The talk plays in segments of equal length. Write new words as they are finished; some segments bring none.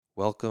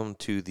Welcome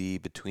to the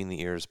Between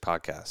the Ears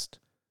podcast.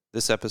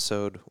 This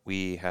episode,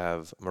 we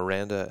have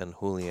Miranda and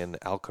Julian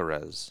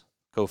Alcaraz,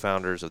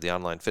 co-founders of the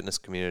online fitness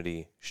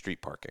community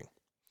Street Parking.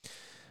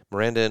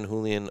 Miranda and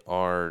Julian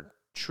are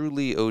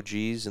truly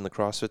OGs in the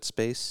CrossFit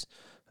space.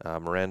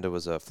 Miranda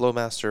was a flow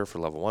master for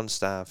level 1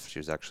 staff. She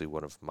was actually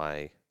one of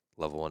my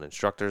level 1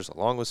 instructors,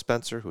 along with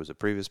Spencer, who was a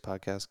previous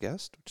podcast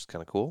guest, which is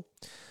kind of cool.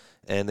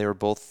 And they were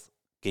both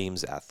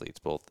games athletes,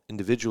 both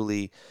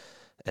individually,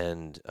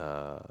 and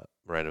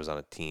Miranda was on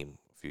a team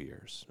a few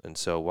years. And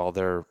so while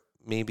they're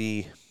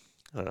maybe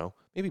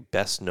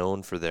best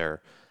known for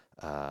their,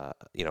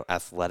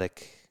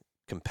 athletic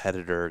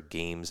competitor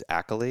games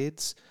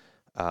accolades,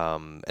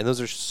 and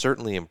those are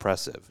certainly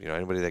impressive.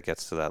 Anybody that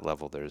gets to that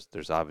level,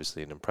 there's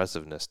obviously an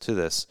impressiveness to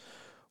this.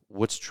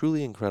 What's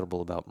truly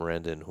incredible about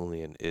Miranda and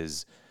Julian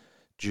is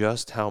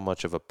just how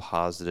much of a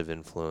positive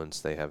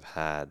influence they have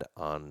had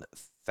on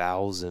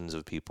thousands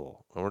of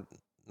people. Or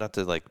not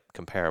to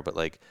compare, but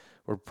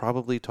we're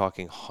probably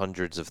talking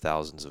hundreds of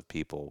thousands of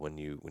people when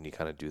you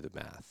kind of do the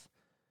math.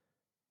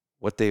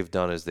 What they've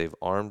done is they've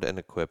armed and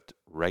equipped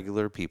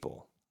regular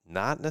people,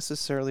 not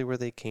necessarily where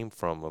they came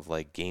from of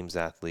games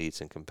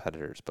athletes and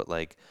competitors, but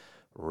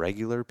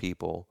regular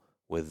people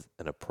with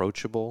an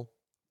approachable,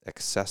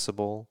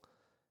 accessible,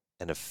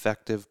 and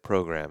effective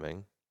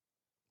programming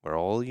where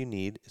all you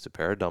need is a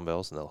pair of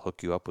dumbbells and they'll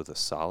hook you up with a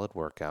solid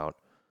workout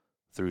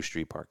through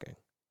Street Parking.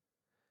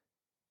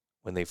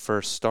 When they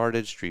first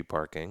started Street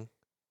Parking,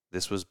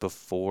 this was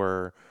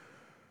before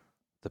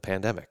the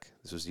pandemic.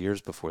 This was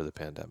years before the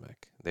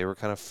pandemic. They were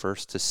kind of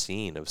first to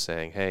scene of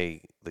saying,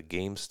 hey, the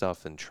game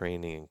stuff and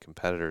training and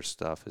competitor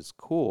stuff is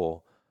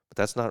cool, but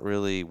that's not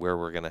really where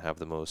we're going to have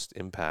the most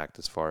impact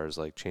as far as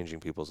changing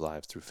people's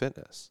lives through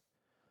fitness.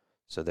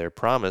 So their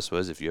promise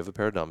was, if you have a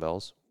pair of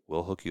dumbbells,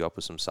 we'll hook you up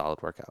with some solid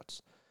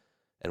workouts.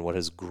 And what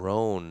has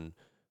grown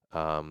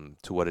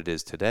to what it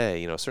is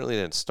today, certainly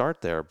didn't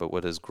start there, but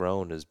what has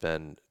grown has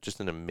been just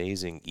an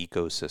amazing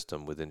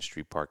ecosystem within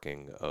Street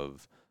Parking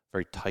of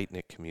very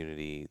tight-knit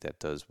community that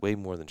does way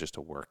more than just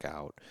a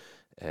workout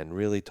and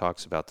really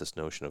talks about this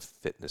notion of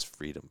fitness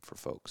freedom for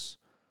folks.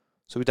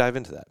 So we dive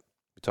into that.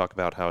 We talk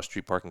about how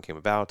Street Parking came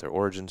about, their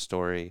origin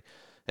story,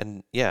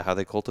 and how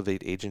they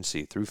cultivate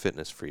agency through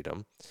fitness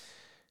freedom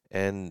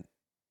and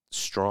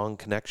strong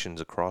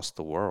connections across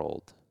the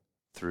world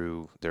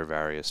through their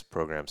various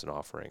programs and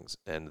offerings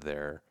and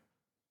their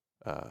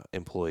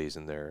employees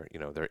and their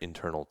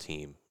internal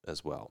team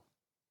as well.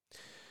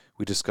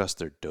 We discussed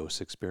their dose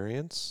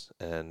experience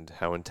and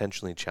how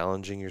intentionally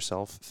challenging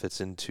yourself fits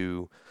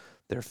into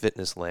their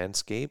fitness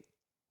landscape,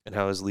 and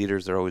how as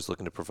leaders they're always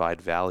looking to provide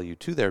value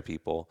to their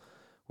people,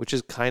 which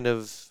is kind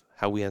of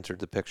how we entered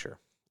the picture.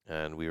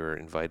 And we were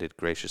invited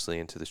graciously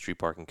into the Street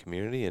Parking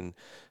community and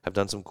have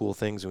done some cool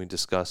things, and we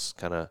discuss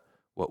kind of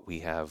what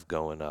we have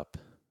going up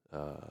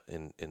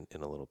in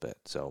a little bit.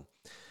 So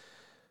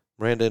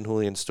Miranda and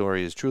Julian's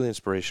story is truly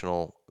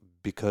inspirational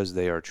because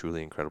they are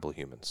truly incredible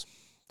humans.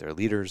 They're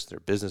leaders,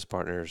 they're business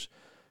partners,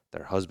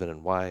 they're husband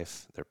and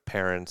wife, they're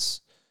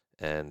parents,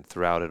 and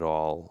throughout it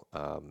all,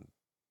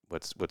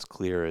 what's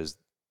clear is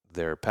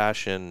their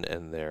passion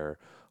and their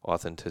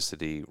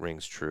authenticity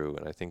rings true.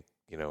 And I think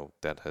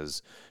that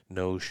has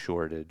no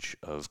shortage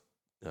of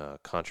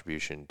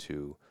contribution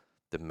to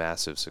the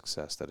massive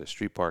success that is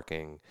Street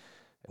Parking,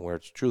 and where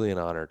it's truly an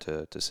honor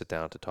to sit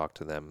down to talk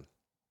to them.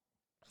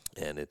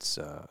 And it's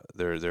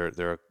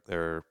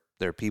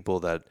they're people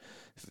that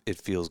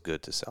it feels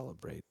good to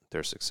celebrate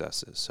their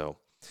successes. So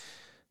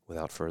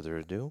without further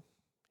ado,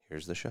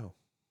 here's the show.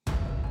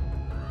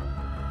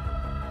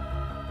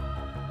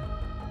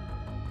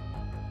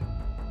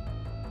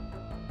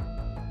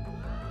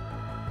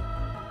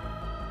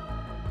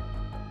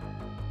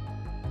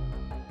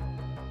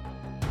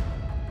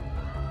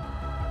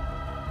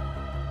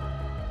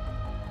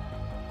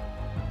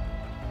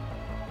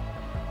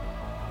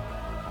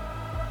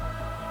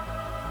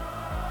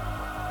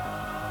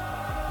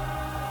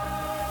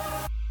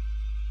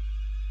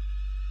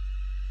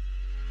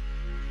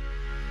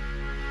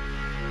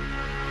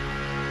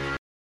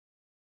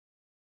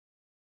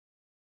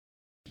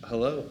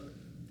 Hello.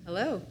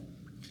 Hello.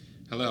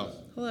 Hello.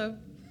 Hello.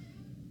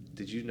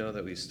 Did you know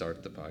that we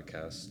start the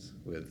podcast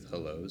with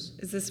hellos?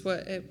 Is this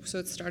so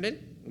it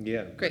started?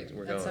 Yeah. Great.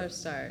 We're That's going. our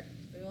start.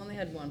 We only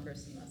had one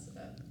person mess it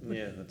up.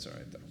 Yeah, that's all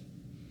right, though.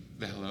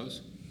 The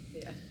hellos?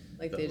 Yeah.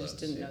 The They just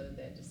didn't yeah. know that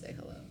they had to say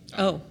hello.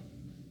 Oh,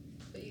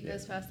 But you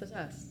guys passed the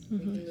test. Mm-hmm.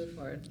 We can move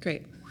forward.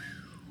 great.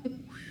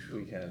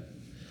 We can.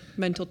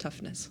 Mental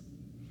toughness.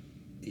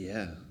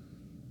 Yeah.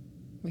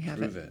 We have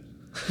Prove it.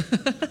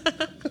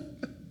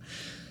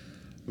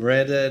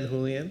 Miranda and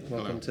Julian,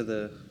 welcome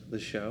Hello. to the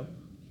show.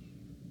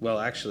 Well,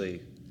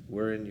 actually,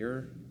 we're in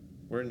your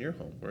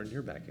home. We're in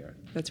your backyard.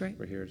 That's right.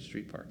 We're here at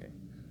Street Parking.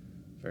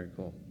 Very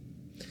cool.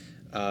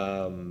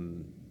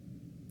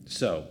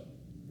 So,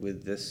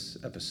 with this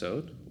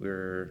episode,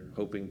 we're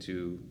hoping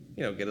to,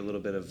 get a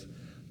little bit of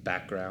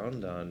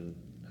background on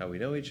how we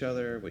know each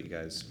other, what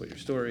your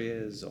story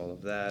is, all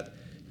of that.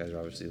 You guys are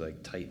obviously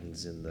like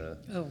titans in the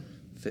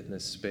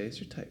fitness space.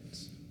 You're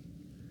titans.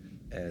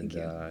 And Thank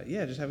you.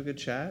 yeah, just have a good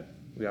chat.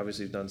 We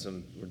obviously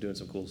we're doing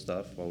some cool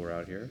stuff while we're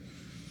out here.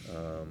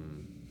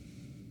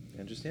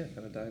 And just, yeah,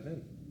 kind of dive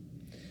in.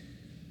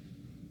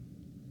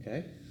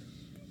 Okay?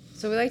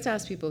 So we like to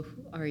ask people,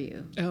 who are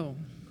you? Oh,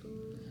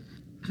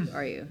 Who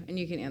are you? And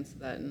you can answer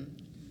that in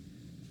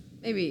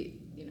maybe,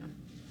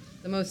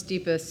 the most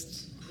deep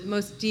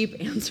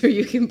answer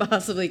you can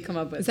possibly come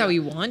up with. is that what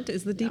you want?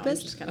 Is the No,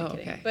 deepest? I'm just kind of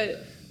kidding. Okay.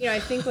 But, I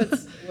think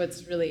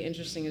what's really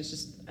interesting is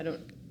just,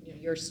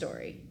 your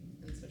story.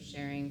 And so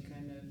sharing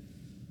kind of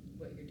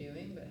what you're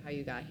doing, but how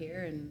you got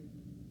here and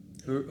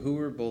Who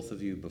were both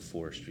of you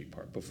before Street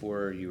Park?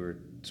 Before you were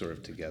sort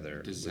of together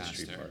with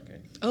Disaster. Street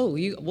Parking? Oh,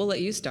 we'll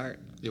let you start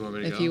You want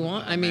me to if go? you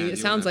want. Oh, I mean, man, it you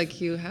sounds wanna-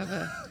 like you have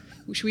a.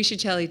 We should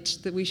tell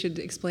each that we should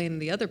explain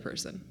the other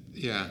person.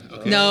 Yeah.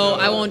 Okay. No, so-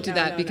 I won't do No,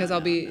 that no, because no,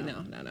 I'll be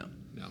no. no. No.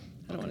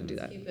 I don't want to do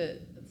that.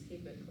 let's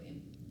keep it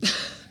clean.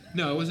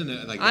 No, it wasn't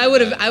like. I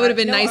would have that.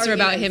 been No nicer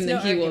about arguments, him than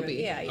no he will argument.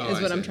 be. Yeah, yeah. Oh, is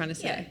I what I'm see. trying to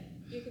say.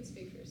 Yeah, you can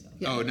speak for yourself.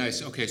 Yeah. Oh,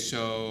 nice. Okay,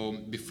 so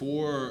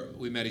before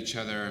we met each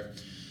other,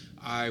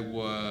 I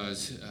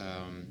was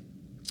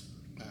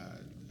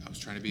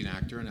trying to be an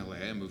actor in LA.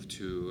 I moved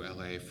to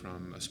LA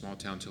from a small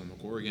town,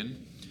 Tillamook,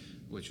 Oregon,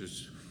 which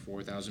was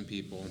 4,000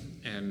 people,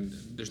 and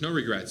there's no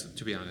regrets,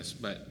 to be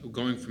honest. But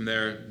going from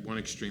there, one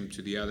extreme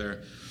to the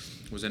other,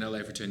 was in LA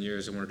for 10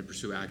 years. I wanted to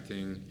pursue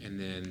acting, and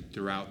then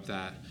throughout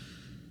that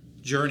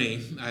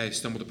journey, I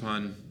stumbled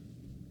upon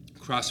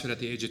CrossFit at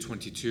the age of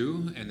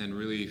 22, and then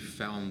really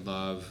fell in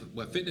love.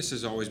 Well, fitness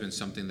has always been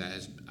something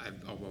that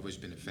I've always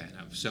been a fan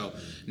of. So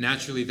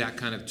naturally, that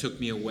kind of took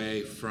me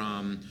away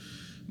from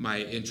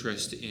my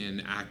interest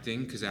in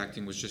acting, because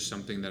acting was just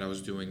something that I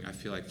was doing, I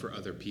feel like, for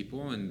other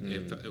people, and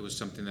it was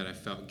something that I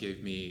felt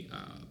gave me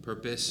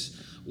purpose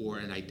or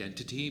an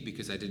identity,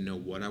 because I didn't know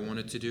what I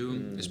wanted to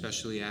do,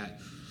 especially at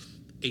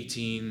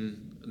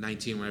 18,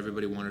 19, when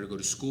everybody wanted to go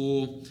to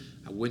school.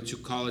 I went to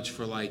college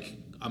for like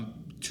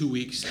 2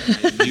 weeks,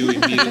 and I knew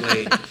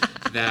immediately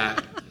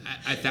that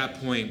at that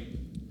point,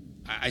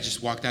 I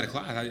just walked out of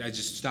class. I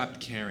just stopped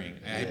caring.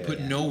 I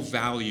put no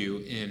value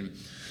in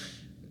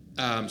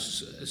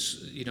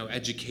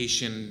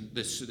education,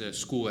 the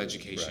school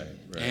education.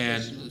 Right.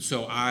 And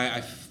so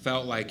I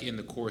felt like in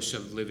the course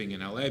of living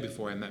in LA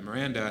before I met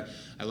Miranda,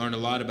 I learned a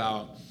lot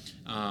about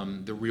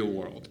the real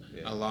world,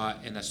 a lot,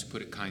 and that's to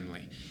put it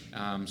kindly.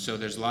 So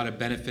there's a lot of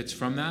benefits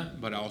from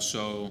that, but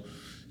also,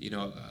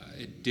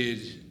 it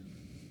did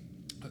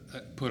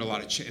it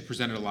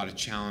presented a lot of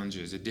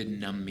challenges. It did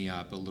numb me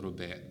up a little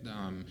bit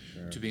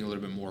to being a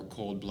little bit more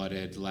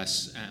cold-blooded,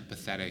 less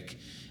empathetic.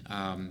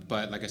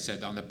 But like I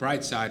said, on the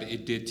bright side,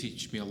 it did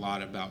teach me a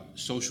lot about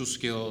social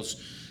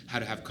skills, how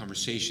to have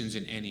conversations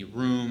in any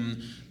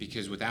room,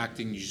 because with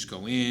acting, you just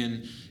go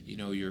in,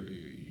 you're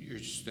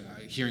just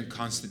hearing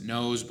constant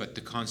no's, but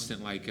the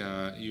constant, like,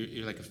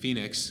 you're like a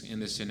phoenix in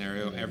this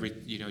scenario.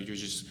 You're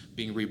just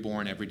being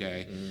reborn every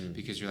day,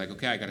 because you're like,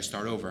 okay, I got to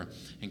start over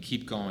and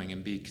keep going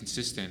and be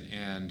consistent.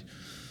 And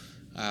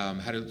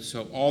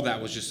so all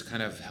that was just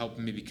kind of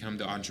helping me become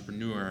the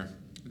entrepreneur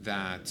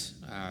that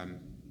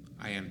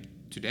I am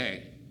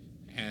today.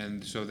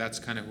 And so that's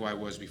kind of who I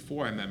was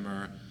before I met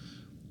Mir.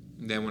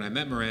 Then when I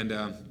met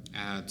Miranda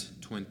at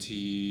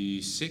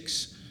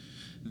 26,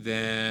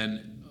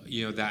 then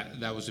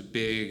that was a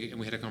big, and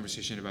we had a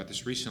conversation about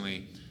this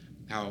recently,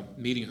 how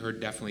meeting her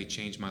definitely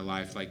changed my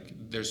life. Like,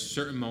 there's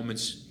certain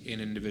moments in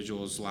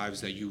individuals'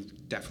 lives that you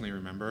definitely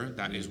remember.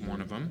 That is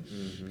one of them,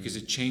 because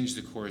it changed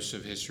the course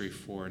of history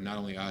for not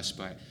only us,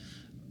 but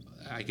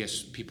I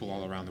guess people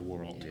all around the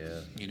world.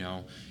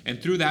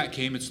 And through that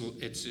came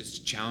its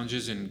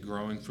challenges and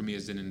growing for me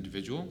as an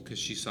individual, because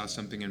she saw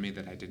something in me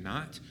that I did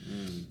not.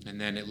 And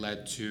then it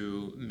led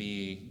to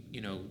me,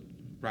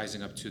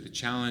 rising up to the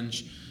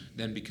challenge,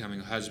 then becoming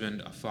a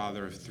husband, a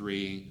father of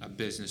 3, a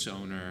business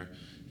owner,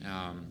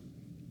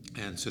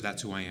 and so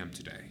that's who I am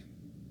today.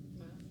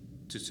 Wow.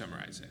 To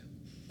summarize it.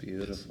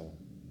 Beautiful.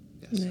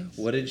 Yes. Nice.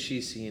 What did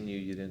she see in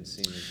you didn't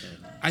see in yourself?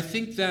 I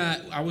think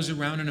that I was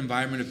around an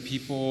environment of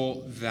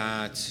people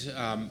that,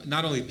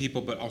 not only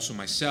people, but also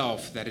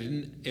myself, that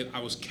I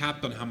was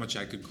capped on how much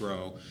I could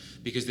grow,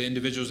 because the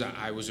individuals that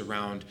I was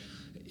around,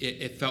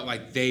 it felt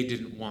like they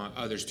didn't want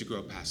others to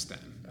grow past them.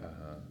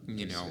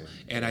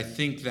 And I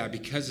think that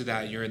because of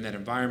that, you're in that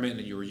environment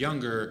and you were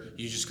younger,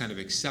 you just kind of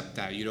accept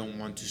that. You don't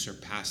want to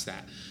surpass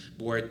that.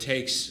 But where it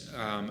takes,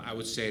 I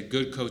would say,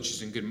 good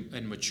coaches and good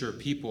and mature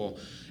people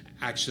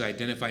actually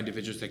identify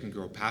individuals that can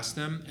grow past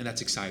them, and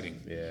that's exciting.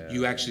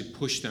 You actually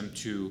push them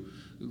to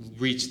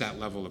reach that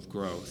level of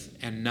growth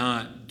and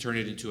not turn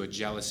it into a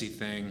jealousy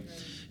thing.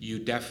 You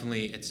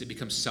definitely, it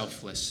becomes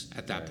selfless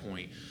at that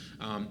point.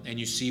 And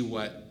you see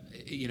what,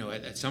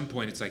 at some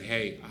point it's like,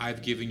 hey,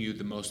 I've given you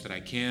the most that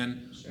I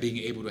can. Being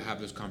able to have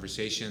those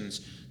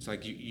conversations, it's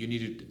like you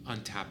need to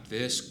untap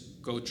this,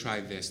 go try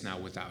this now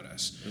without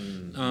us.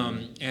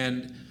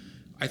 And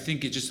I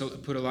think it just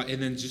put a lot,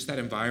 and then just that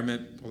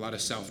environment, a lot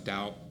of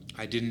self-doubt.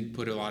 I didn't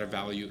put a lot of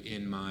value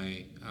in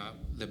my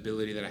the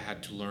ability that I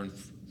had to learn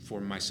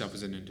for myself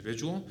as an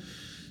individual.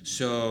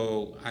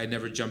 So I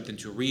never jumped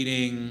into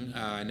reading.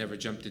 I never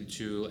jumped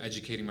into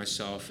educating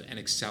myself and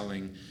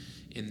excelling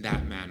in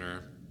that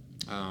manner,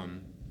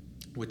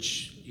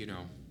 which,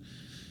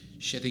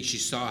 I think she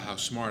saw how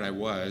smart I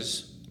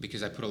was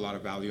because I put a lot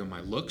of value on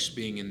my looks,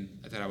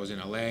 that I was in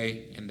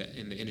LA, in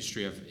the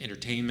industry of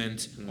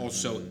entertainment,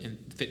 also in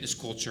fitness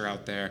culture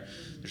out there.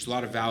 There's a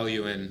lot of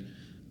value in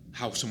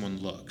how someone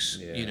looks,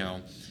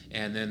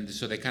 and then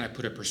so they kind of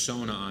put a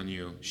persona on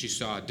you. She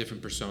saw a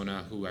different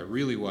persona, who I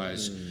really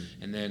was,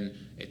 and then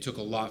it took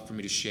a lot for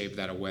me to shave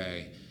that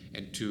away.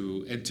 And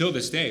until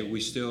this day,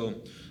 we still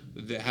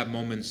have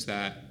moments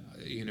that,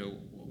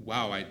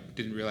 wow, I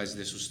didn't realize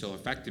this was still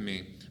affecting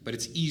me. But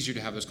it's easier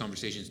to have those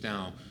conversations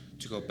now,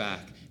 to go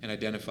back and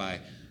identify,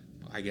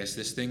 I guess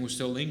this thing was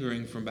still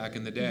lingering from back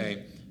in the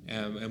day,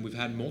 and we've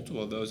had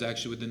multiple of those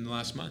actually within the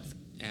last month.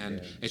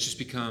 And it's just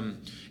become,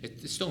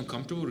 it's still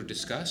uncomfortable to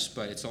discuss,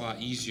 but it's a lot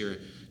easier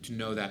to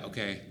know that,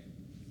 okay,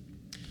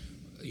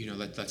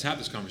 let's have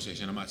this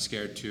conversation. I'm not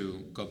scared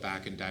to go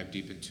back and dive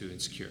deep into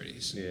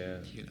insecurities. Yeah.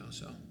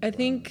 So. I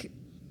think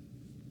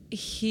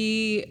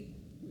he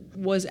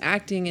was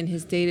acting in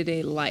his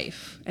day-to-day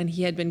life, and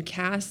he had been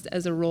cast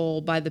as a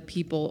role by the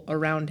people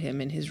around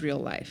him in his real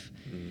life.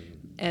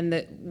 And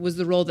that was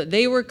the role that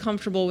they were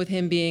comfortable with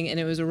him being, and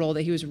it was a role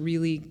that he was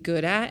really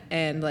good at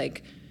and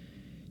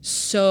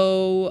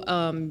so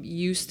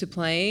used to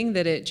playing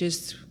that it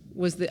just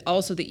was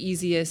also the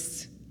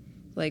easiest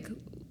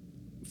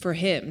for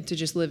him to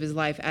just live his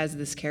life as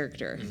this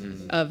character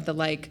of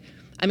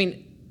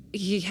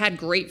he had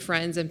great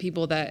friends and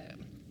people that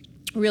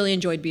really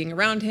enjoyed being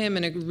around him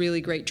and a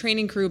really great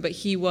training crew, but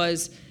he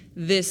was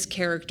this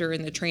character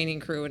in the training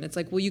crew. And it's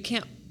well, you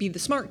can't be the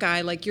smart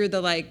guy. You're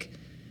the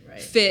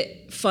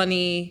fit,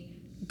 funny,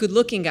 good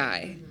looking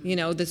guy,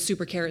 that's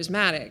super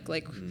charismatic.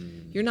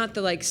 You're not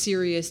the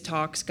serious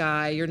talks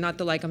guy. You're not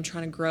the I'm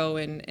trying to grow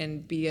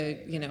and be a,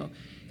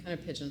 kind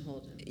of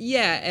pigeonholed him.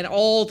 Yeah, and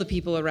all the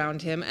people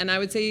around him, and I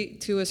would say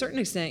to a certain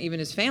extent, even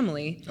his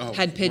family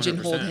had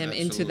pigeonholed him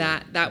into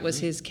that. That was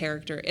his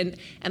character, and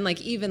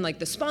even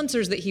the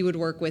sponsors that he would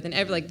work with, and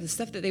the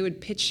stuff that they would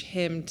pitch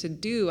him to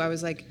do. I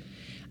was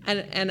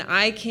and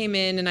I came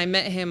in and I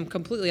met him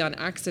completely on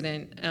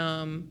accident.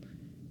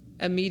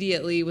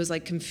 Immediately was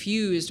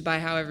confused by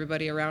how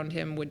everybody around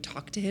him would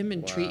talk to him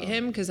and treat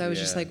him, because I was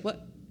just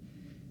what?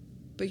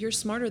 But you're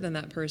smarter than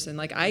that person.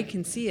 I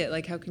can see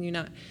it. How can you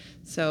not?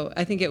 So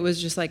I think it was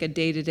just a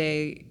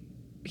day-to-day.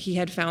 He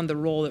had found the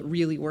role that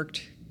really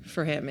worked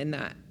for him in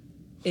that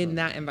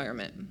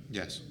environment.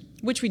 Yes.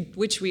 Which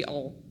we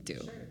all do.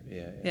 Sure.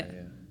 Yeah.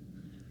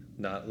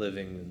 Not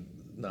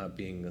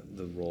being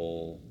the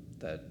role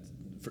that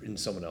in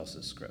someone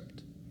else's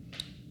script.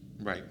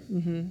 Right.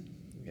 Mm-hmm.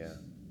 Yeah.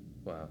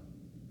 Wow.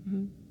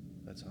 Mm-hmm.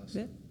 That's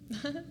awesome.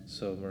 Yeah.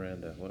 So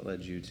Miranda, what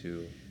led you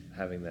to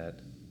having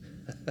that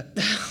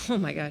Oh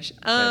my gosh.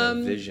 kind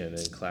of vision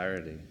and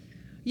clarity?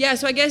 Yeah,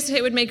 so I guess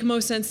it would make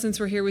most sense, since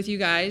we're here with you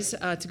guys,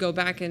 to go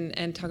back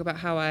and talk about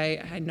how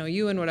I know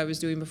you and what I was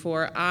doing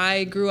before.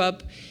 I grew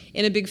up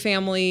in a big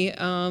family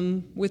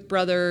with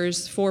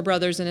brothers, 4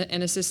 brothers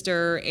and a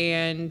sister,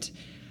 and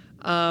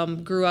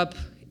grew up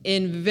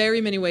in very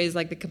many ways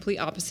the complete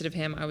opposite of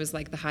him. I was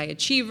the high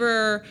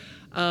achiever,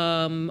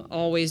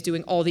 always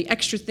doing all the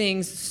extra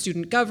things,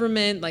 student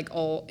government,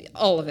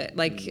 all of it.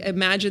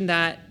 Imagine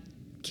that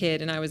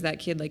kid, and I was that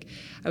kid.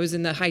 I was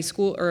in the high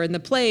school or in the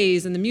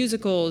plays and the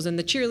musicals and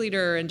the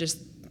cheerleader and just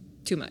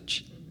too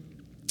much.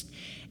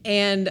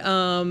 And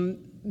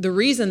the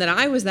reason that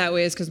I was that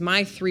way is because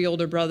my 3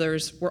 older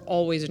brothers were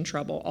always in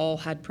trouble, all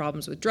had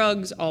problems with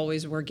drugs,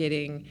 always were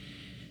getting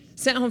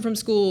sent home from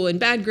school and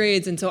bad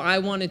grades, and so I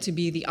wanted to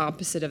be the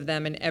opposite of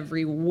them in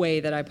every way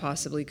that I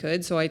possibly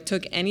could. So I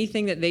took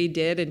anything that they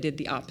did and did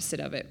the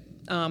opposite of it.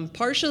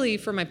 Partially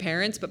for my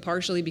parents, but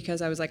partially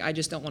because I was I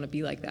just don't want to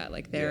be like that.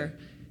 They're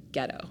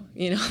ghetto,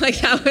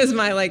 that was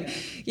my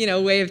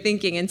way of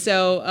thinking. And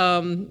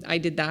so I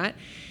did that.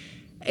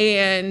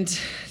 And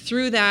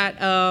through that,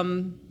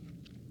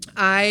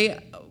 I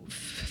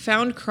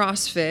found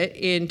CrossFit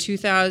in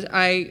 2000.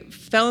 I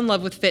fell in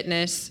love with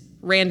fitness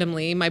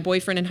randomly. My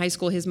boyfriend in high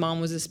school, his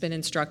mom was a spin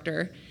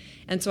instructor.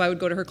 And so I would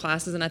go to her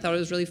classes, and I thought it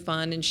was really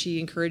fun. And she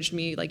encouraged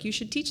me, you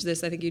should teach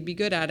this. I think you'd be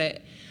good at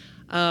it.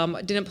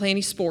 I didn't play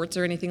any sports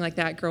or anything like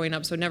that growing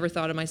up, so never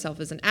thought of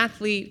myself as an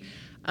athlete.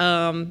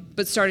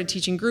 But started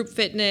teaching group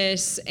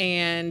fitness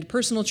and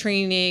personal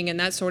training and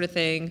that sort of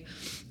thing.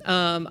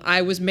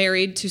 I was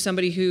married to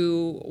somebody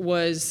who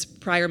was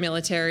prior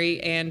military,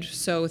 and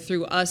so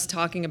through us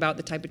talking about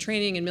the type of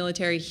training in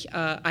military,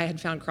 I had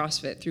found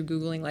CrossFit through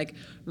Googling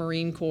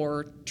Marine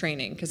Corps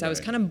training, because I was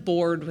kind of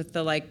bored with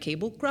the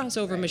cable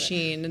crossover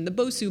machine and the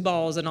Bosu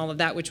balls and all of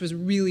that, which was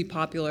really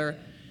popular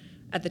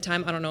at the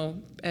time. I don't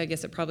know, I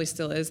guess it probably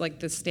still is,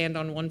 the stand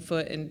on one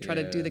foot and try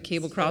to do the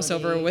cable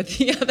crossover with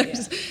the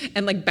others,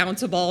 and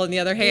bounce a ball in the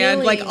other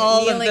hand,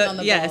 all of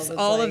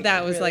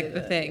that was really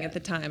the thing at the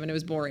time, and it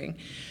was boring.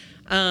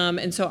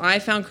 And so I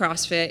found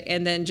CrossFit,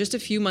 and then just a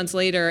few months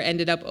later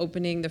ended up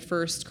opening the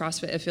first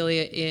CrossFit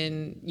affiliate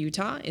in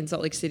Utah, in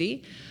Salt Lake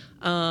City.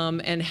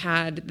 and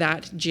had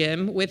that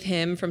gym with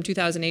him from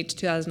 2008 to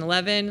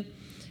 2011.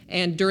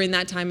 And during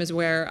that time is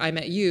where I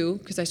met you,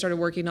 because I started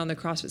working on the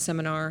CrossFit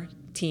Seminar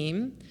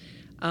team,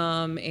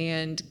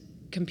 and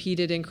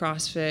competed in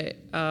CrossFit,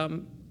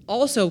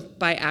 also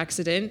by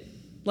accident.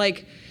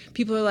 Like,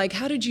 people are like,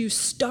 how did you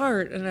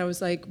start? And I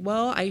was like,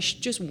 well, I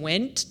just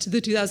went to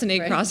the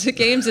 2008 CrossFit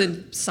Games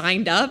and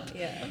signed up.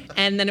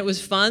 And then it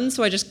was fun,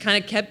 so I just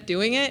kind of kept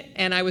doing it,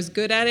 and I was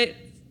good at it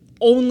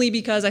only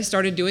because I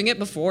started doing it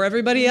before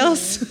everybody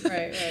else.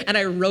 And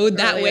I rode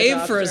that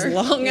wave for as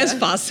long as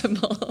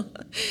possible.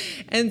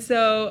 And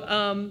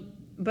so,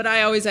 but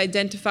I always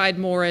identified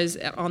more as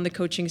on the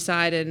coaching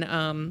side,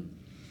 and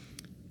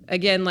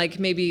again, like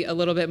maybe a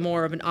little bit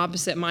more of an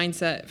opposite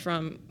mindset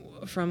from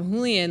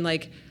Julian.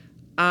 Like,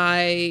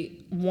 I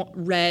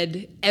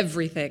read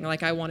everything.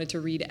 Like, I wanted to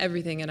read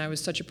everything, and I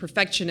was such a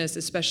perfectionist,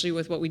 especially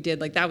with what we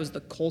did. Like, that was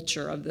the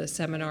culture of the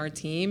seminar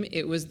team.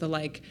 It was the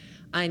like,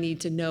 I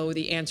need to know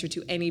the answer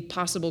to any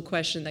possible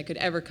question that could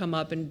ever come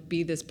up and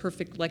be this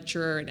perfect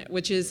lecturer,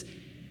 which is,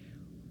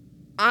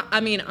 I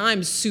mean,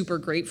 I'm super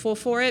grateful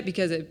for it,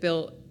 because it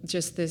built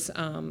just this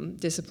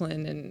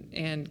discipline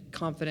and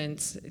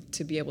confidence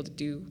to be able to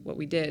do what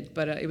we did.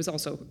 But it was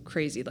also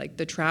crazy. Like,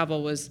 the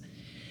travel was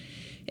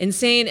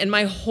insane, and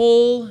my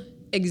whole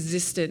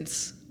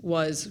existence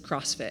was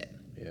CrossFit.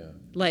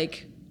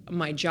 Like,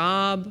 my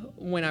job,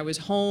 when I was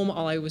home,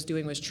 all I was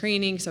doing was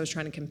training, because I was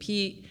trying to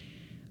compete.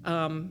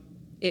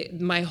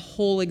 My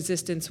whole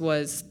existence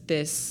was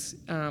this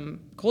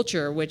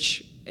culture,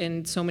 which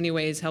in so many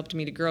ways helped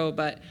me to grow.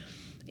 But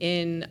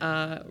in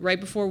right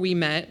before we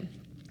met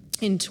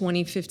in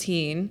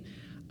 2015,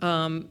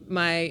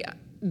 my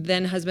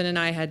then husband and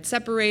I had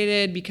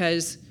separated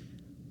because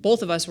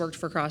both of us worked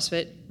for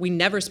CrossFit. We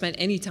never spent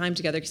any time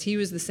together, because he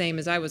was the same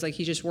as I was. Like,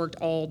 he just worked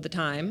all the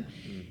time.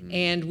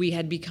 And we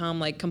had become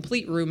like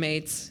complete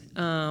roommates.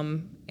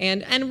 And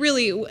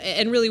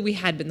really we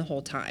had been the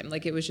whole time.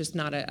 Like, it was just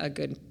not a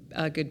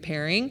good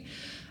pairing.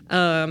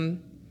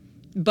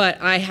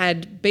 But I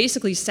had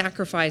basically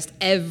sacrificed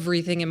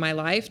everything in my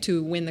life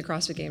to win the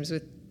CrossFit Games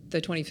with the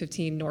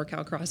 2015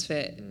 NorCal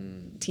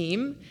CrossFit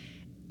team.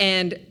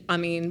 And I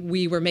mean,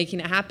 we were making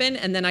it happen,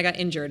 and then I got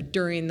injured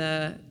during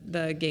the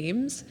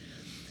games.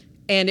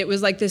 And it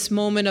was like this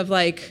moment of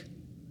like,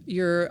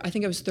 I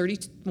think I was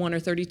 31 or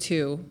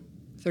 32,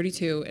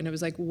 and it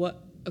was like,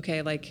 what?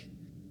 Okay, like,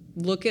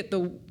 look at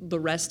the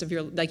rest of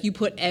your, like, you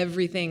put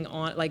everything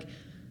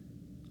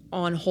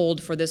on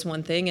hold for this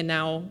one thing, and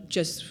now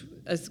just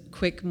a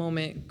quick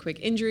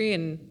injury,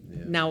 and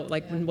now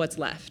what's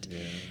left.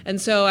 And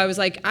so I was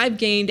like, I've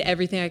gained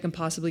everything I can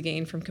possibly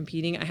gain from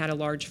competing. I had a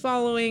large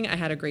following, I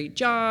had a great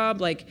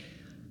job. Like,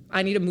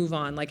 I need to move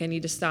on. Like, I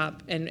need to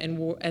stop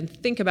and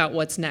think about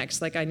what's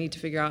next. Like, I need to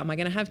figure out, am I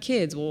going to have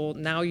kids? Well,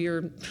 now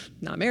you're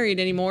not married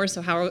anymore,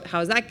 so how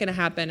is that going to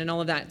happen, and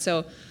all of that.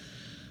 So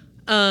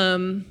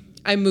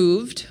I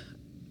moved.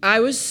 I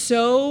was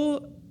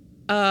so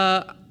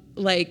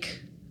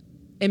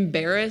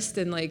embarrassed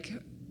and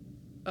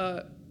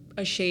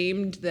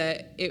ashamed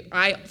that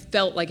I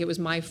felt like it was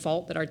my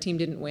fault that our team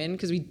didn't win,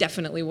 because we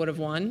definitely would have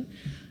won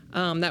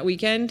that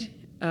weekend.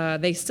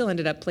 They still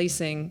ended up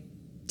placing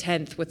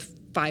 10th with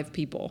 5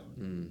 people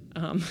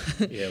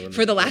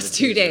for the last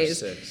 2 days.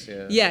 6,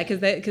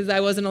 because I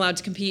wasn't allowed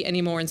to compete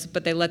anymore,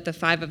 but they let the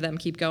 5 of them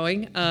keep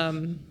going.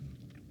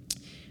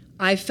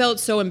 I felt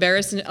so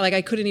embarrassed, and like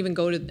I couldn't even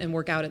go and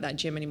work out at that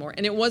gym anymore.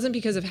 And it wasn't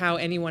because of how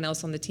anyone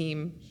else on the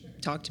team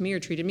talked to me or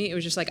treated me. It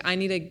was just like, I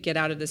need to get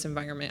out of this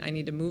environment. I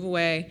need to move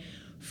away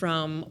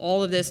from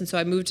all of this. And so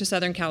I moved to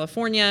Southern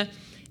California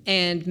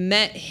and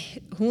met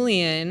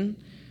Julian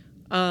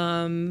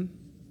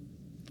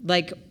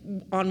like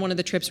on one of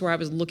the trips where I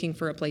was looking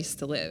for a place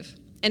to live.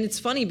 And it's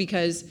funny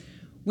because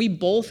we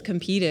both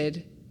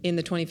competed in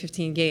the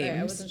 2015 games. Right,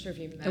 I wasn't sure if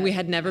you met. And we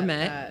had never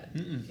met.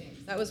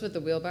 That was with the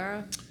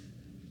wheelbarrow?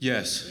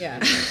 Yes.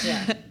 Yeah.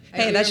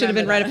 Hey, that should have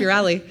been right up your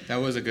alley. That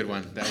was a good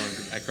one. That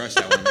one, I crushed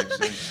that one,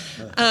 actually.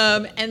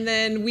 And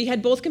then we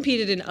had both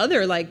competed in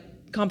other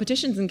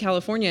competitions in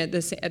California at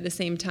the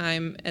same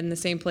time and the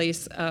same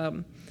place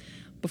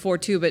before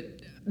too.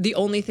 But the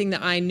only thing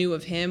that I knew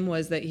of him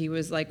was that he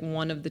was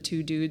one of the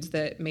 2 dudes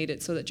that made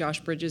it so that Josh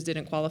Bridges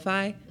didn't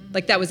qualify.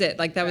 Like, that was it.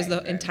 Like, that was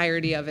the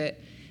entirety of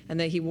it. And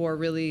that he wore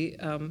really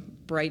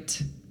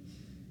bright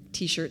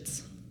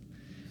T-shirts.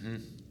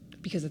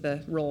 Because of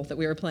the role that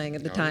we were playing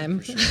at the time.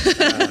 For sure.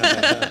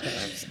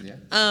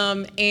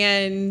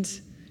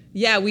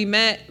 We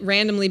met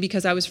randomly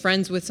because I was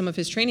friends with some of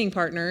his training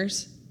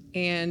partners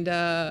and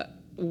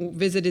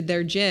visited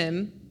their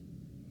gym,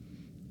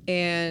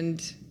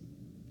 and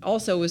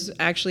also was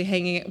actually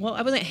I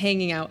wasn't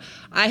hanging out.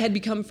 I had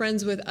become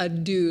friends with a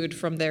dude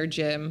from their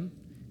gym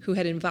who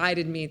had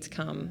invited me to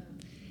come.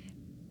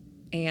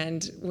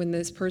 And when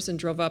this person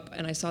drove up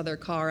and I saw their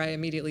car, I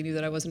immediately knew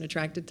that I wasn't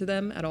attracted to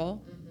them at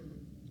all.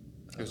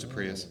 It was a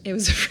Prius. It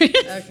was a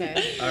Prius.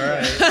 Okay. All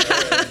right.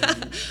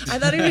 I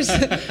thought it was.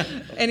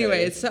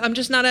 Anyways, so I'm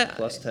just not a.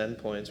 Plus 10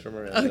 points for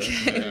Miranda.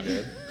 Okay. Very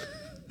good.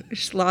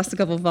 Just lost a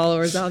couple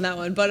followers on that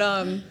one, but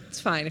it's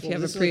fine if you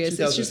have a Prius.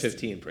 Like It's just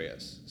 2015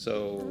 Prius,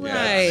 so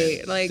Right,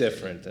 it's like-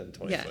 different than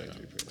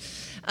 2023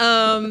 Prius.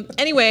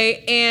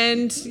 Anyway,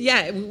 and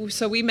yeah,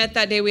 so we met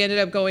that day. We ended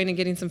up going and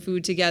getting some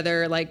food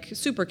together, like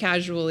super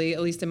casually,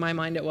 at least in my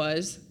mind it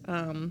was,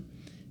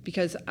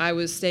 because I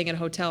was staying at a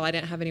hotel. I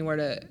didn't have anywhere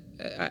to,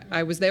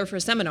 I was there for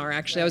a seminar,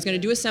 actually. I was going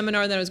to do a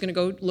seminar, then I was going to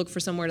go look for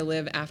somewhere to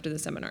live after the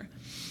seminar.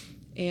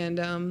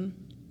 And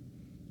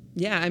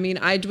yeah, I mean,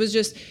 I was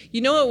just,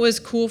 it was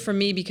cool for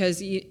me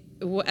because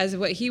as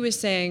what he was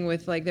saying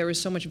with like there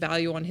was so much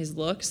value on his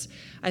looks,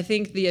 I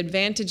think the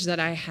advantage that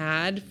I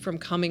had from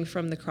coming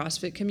from the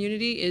CrossFit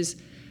community is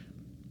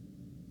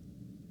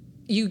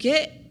you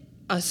get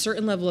a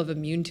certain level of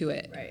immune to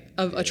it, Right.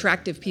 of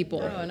attractive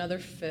people. Oh, another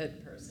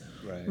fit person.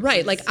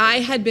 Right, like I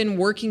had been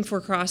working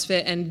for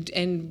CrossFit and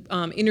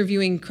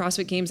interviewing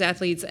CrossFit Games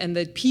athletes, and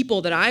the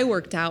people that I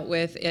worked out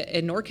with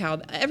in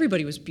NorCal,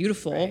 everybody was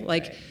beautiful,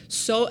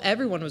 so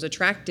everyone was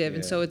attractive,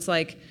 and so it's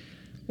like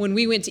when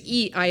we went to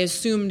eat, I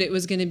assumed it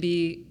was going to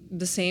be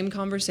the same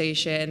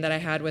conversation that I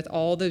had with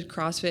all the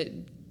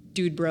CrossFit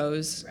dude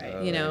bros,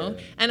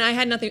 and I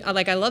had nothing,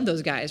 like I love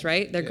those guys,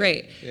 right? They're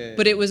great.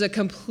 But it was a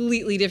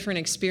completely different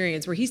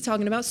experience where he's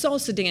talking about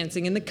salsa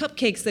dancing and the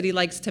cupcakes that he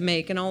likes to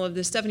make and all of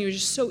this stuff, and he was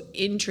just so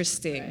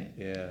interesting.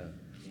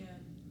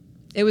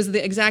 It was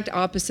the exact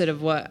opposite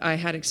of what I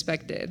had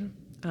expected.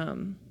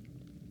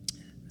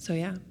 So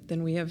yeah,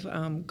 then we have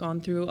gone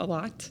through a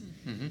lot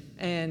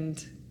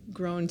and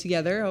grown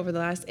together over the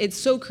last, it's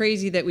so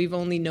crazy that we've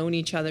only known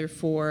each other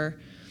for,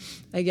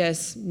 I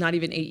guess, not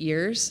even 8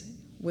 years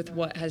with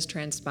what has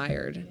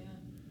transpired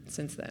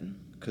since then.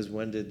 Because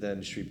when did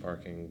then street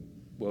parking,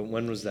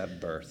 when was that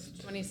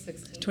birthed?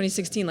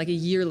 2016, like a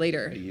year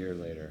later. A year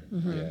later.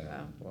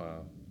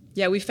 Wow.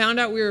 Yeah, we found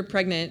out we were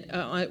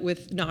pregnant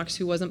with Knox,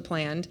 who wasn't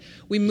planned.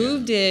 We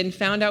moved in,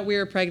 found out we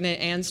were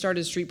pregnant, and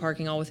started street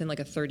parking all within like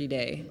a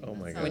 30-day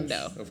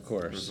window. Of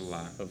course. It was a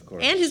lot. Of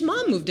course. And his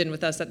mom moved in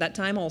with us at that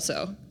time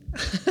also.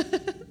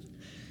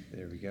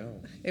 There we go.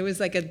 It was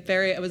like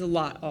it was a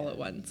lot all at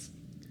once.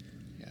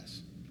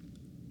 Yes.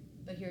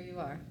 But here you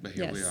are. But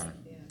here we are.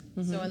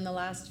 Yeah. So in the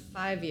last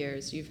 5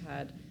 years, you've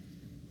had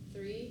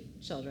 3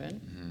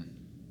 children,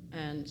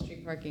 and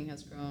street parking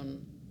has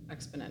grown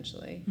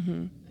exponentially,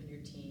 and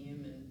your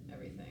team and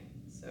everything.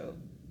 So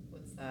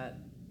what's that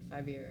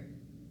 5-year,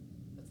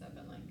 what's that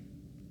been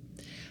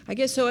like? I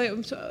guess so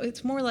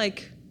it's more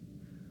like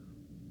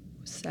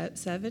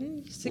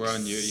 7, 6, We're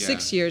on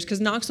 6 years,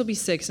 because Knox will be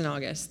 6 in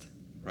August.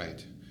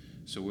 Right.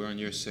 So we're on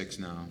year 6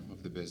 now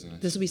of the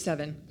business. This will be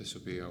 7. This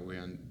will be, we're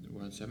on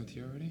 7th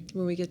year already?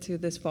 When we get to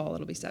this fall,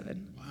 it'll be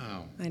 7.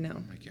 Wow. I know.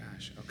 Oh my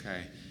gosh.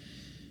 Okay.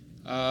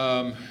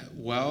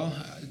 Well,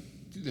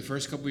 the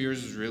first couple of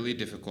years was really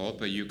difficult,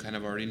 but you kind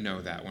of already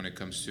know that when it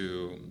comes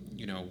to,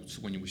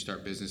 when we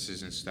start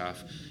businesses and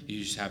stuff,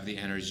 you just have the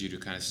energy to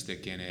kind of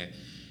stick in it.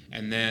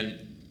 And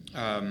then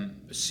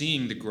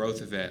seeing the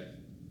growth of it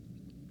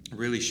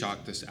really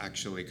shocked us,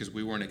 actually, because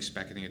we weren't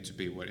expecting it to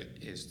be what it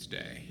is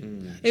today.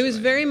 It was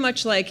very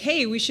much like,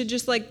 hey, we should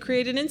just like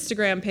create an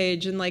Instagram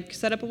page and like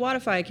set up a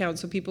Spotify account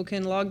so people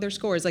can log their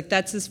scores. Like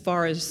that's as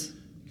far as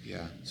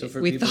So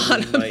for we people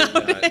thought who might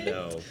about not it.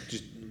 know,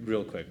 just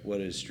real quick,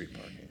 what is street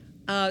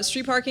parking?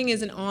 Street parking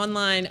is an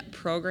online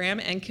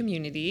program and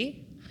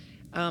community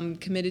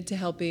committed to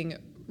helping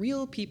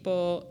real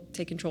people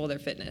take control of their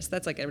fitness.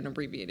 That's like an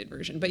abbreviated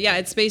version. But yeah,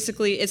 it's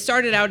basically, it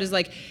started out as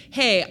like,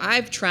 hey,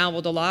 I've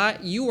traveled a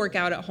lot. You work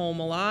out at home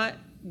a lot.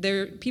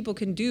 People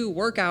can do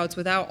workouts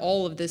without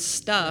all of this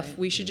stuff. Right.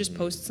 We should just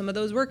post some of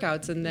those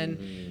workouts and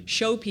then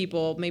show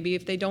people, maybe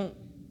if they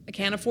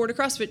can't afford a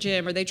CrossFit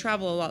gym or they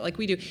travel a lot like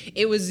we do.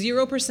 It was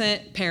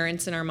 0%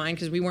 parents in our mind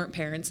because we weren't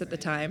parents at the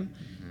time.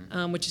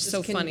 Which is just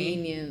so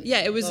funny. Yeah,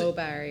 it was low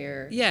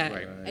barrier. Yeah.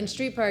 Right. And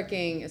street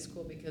parking is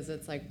cool because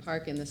it's like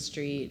park in the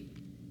street.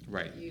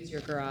 Right. Use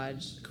your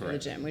garage for the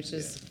gym, which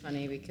is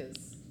funny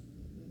because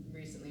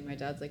recently my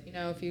dad's like,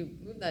 if you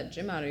move that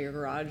gym out of your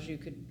garage, you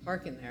could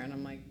park in there. And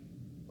I'm like,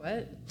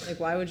 what? Like,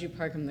 why would you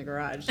park in the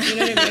garage? You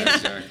know what I mean?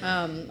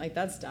 Exactly. Like,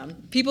 that's dumb.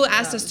 People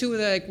asked us too,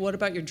 they're like, what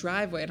about your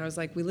driveway? And I was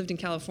like, we lived in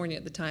California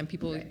at the time.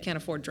 People can't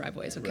afford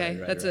driveways, okay?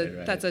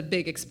 That's a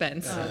big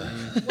expense.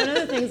 One of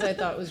the things I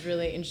thought was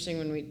really interesting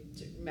when we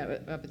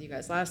met up with you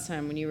guys last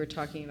time, when you were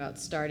talking about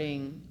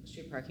starting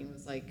street parking,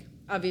 was like,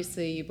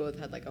 obviously you both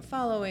had like a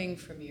following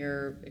from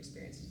your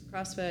experiences with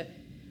CrossFit,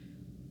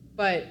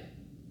 but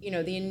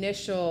the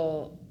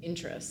initial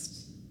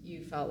interest,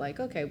 you felt like,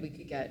 okay, we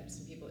could get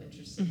some people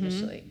interested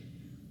initially.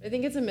 But I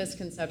think it's a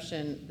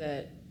misconception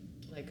that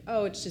like,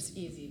 oh, it's just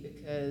easy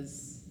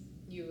because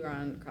you were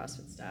on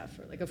CrossFit staff,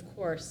 or like, of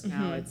course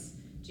now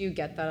do you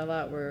get that a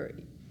lot where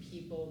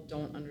people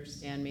don't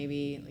understand,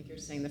 maybe like you're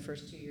saying the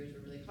first 2 years were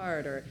really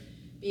hard, or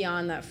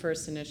beyond that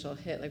first initial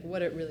hit, like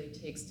what it really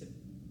takes to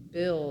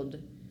build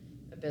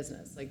a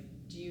business? Like,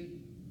 do you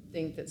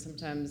think that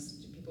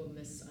sometimes people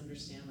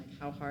misunderstand like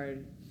how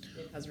hard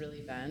it has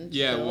really been.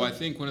 Yeah, well, I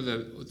think one of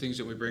the things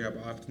that we bring up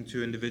often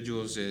to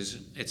individuals is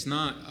it's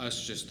not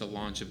us just the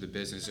launch of the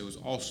business. It was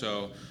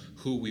also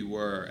who we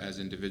were as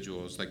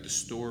individuals, like the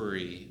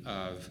story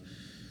of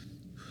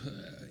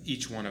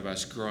each one of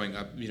us growing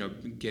up,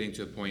 getting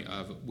to a point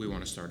of we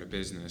want to start a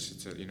business.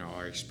 It's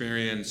our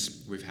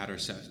experience. We've had our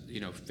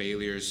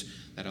failures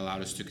that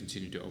allowed us to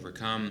continue to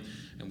overcome,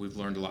 and we've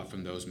learned a lot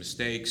from those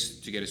mistakes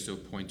to get us to a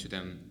point to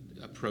then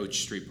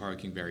approach street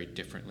parking very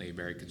differently,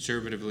 very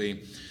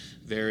conservatively,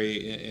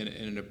 very in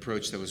an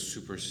approach that was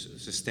super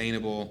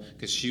sustainable,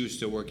 because she was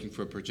still working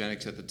for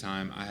Progenics at the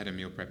time. I had a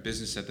meal prep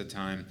business at the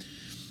time.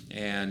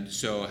 And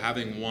so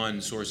having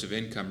one source of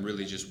income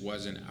really just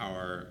wasn't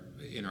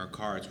in our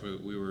cards.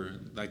 We were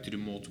like to do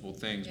multiple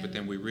things, but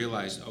then we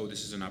realized,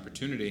 this is an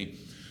opportunity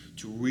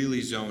to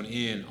really zone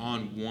in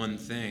on one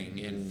thing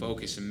and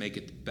focus and make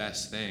it the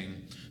best thing,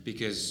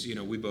 because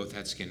we both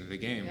had skin in the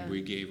game. Yeah.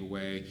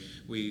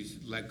 We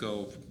let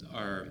go of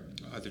our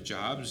other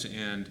jobs,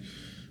 and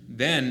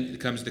then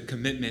comes the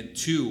commitment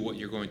to what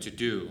you're going to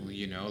do,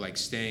 like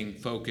staying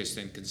focused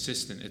and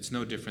consistent. It's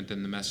no different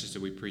than the message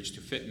that we preach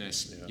to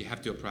fitness. Yeah. You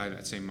have to apply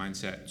that same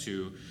mindset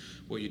to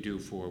what you do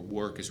for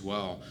work as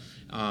well.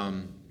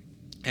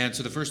 And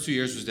so the first 2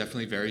 years was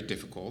definitely very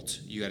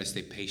difficult. You got to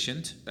stay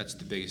patient. That's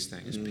the biggest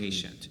thing, is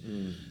patient.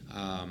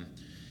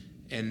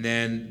 And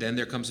then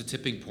there comes a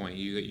tipping point.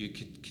 You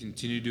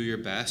continue to do your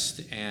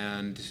best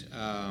and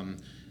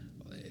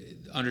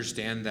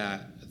understand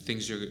that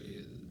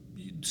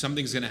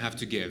something's going to have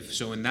to give.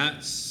 So in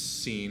that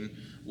scene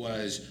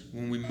was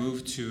when we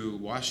moved to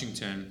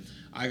Washington,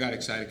 I got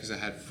excited because I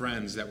had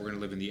friends that were going to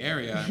live in the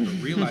area,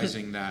 but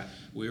realizing that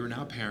we were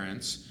now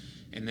parents,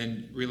 and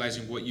then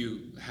realizing what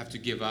you have to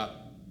give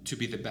up to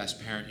be the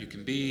best parent you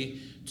can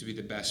be, to be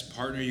the best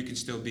partner you can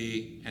still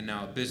be, and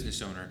now a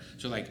business owner.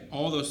 So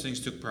all those things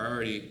took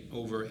priority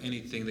over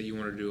anything that you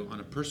want to do on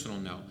a personal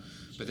note.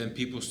 But then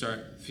people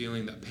start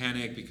feeling that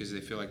panic because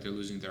they feel like they're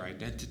losing their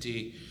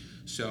identity.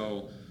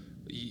 So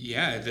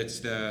yeah, that's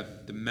the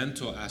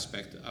mental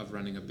aspect of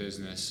running a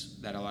business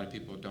that a lot of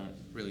people don't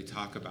really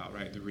talk about,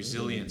 right? The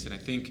resilience. And I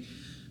think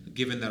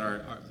given that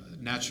our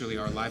naturally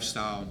our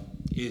lifestyle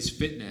is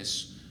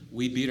fitness,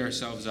 we beat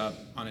ourselves up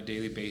on a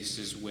daily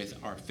basis with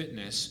our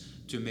fitness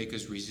to make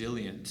us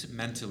resilient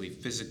mentally,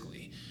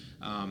 physically.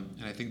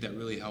 And I think that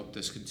really helped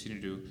us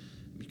continue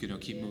to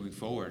keep moving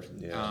forward.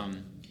 Yeah.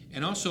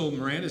 And also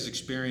Miranda's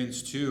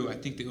experience too, I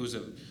think that it was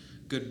a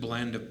good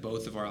blend of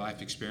both of our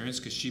life experience,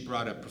 because she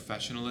brought a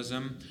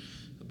professionalism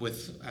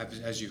with,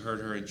 as you heard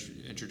her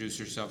introduce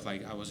herself,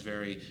 I was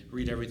very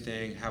read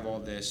everything, have all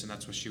this, and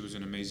that's why she was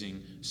an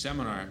amazing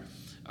seminar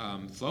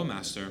flow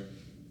master.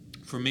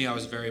 For me, I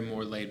was very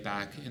more laid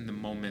back in the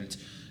moment.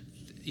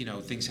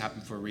 Things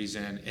happen for a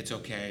reason. It's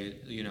okay.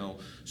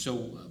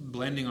 So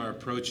blending our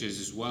approaches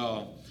as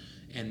well,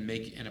 and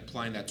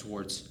applying that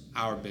towards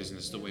our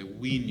business the way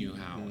we knew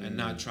how, and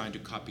not trying to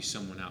copy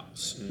someone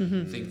else.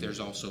 I think there's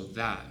also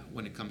that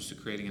when it comes to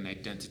creating an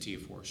identity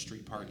for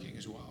street parking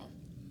as well.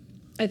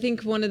 I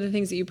think one of the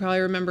things that you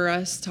probably remember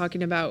us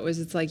talking about was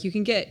it's you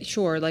can get,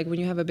 when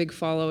you have a big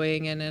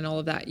following and all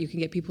of that, you can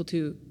get people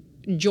to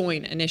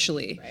join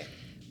initially. Right.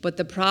 But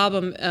the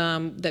problem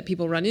that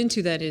people run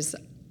into then is,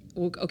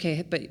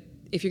 okay, but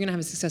if you're going to have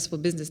a successful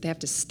business, they have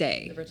to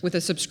stay with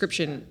a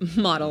subscription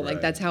model. Right.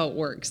 That's how it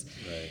works.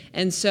 Right.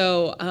 And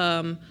so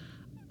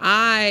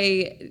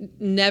I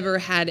never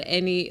had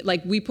any,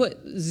 we put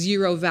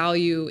zero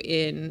value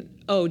in,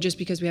 just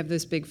because we have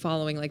this big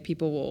following,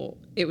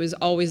 it was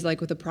always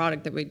with a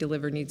product that we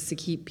deliver needs to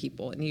keep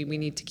people, and we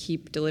need to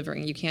keep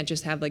delivering. You can't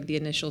just have the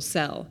initial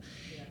sell.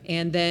 Yeah.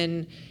 And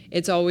then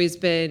it's always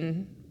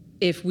been,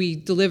 if we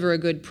deliver a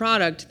good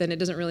product, then it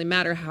doesn't really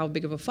matter how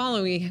big of a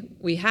following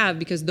we have,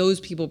 because those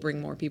people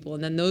bring more people,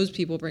 and then those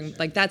people bring,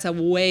 that's a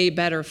way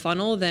better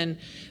funnel than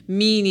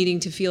me needing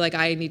to feel like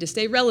I need to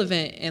stay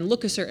relevant and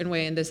look a certain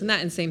way and this and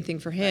that, and same thing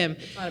for him.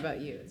 Right. It's not about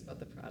you, it's about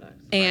the product.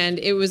 And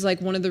it was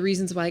one of the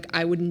reasons why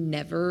I would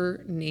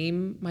never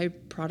name my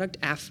product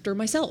after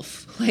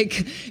myself,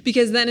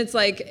 because then it's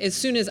as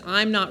soon as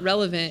I'm not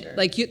relevant,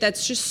 sure.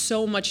 That's just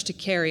so much to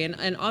carry,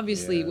 and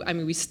obviously, yeah.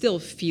 We still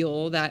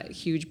feel that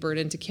huge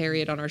burden to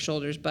carry it on our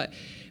shoulders, but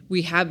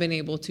we have been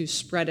able to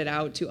spread it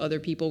out to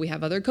other people. We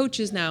have other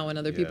coaches now and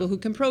other people who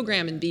can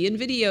program and be in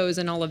videos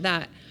and all of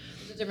that.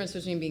 There's a difference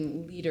between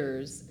being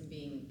leaders and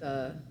being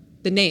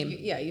the name.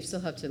 You still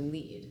have to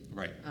lead.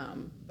 Right.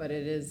 But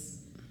it's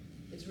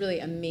really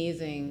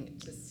amazing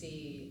to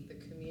see the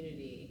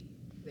community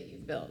that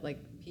you've built.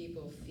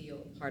 People feel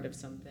part of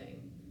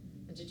something.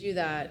 And to do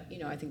that,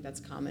 I think that's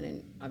common,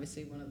 and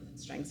obviously one of the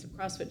strengths of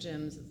CrossFit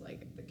gyms is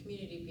the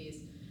community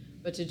piece.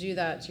 But to do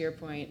that, to your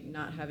point,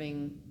 not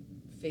having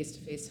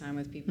face-to-face time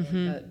with people,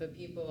 but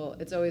people,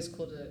 it's always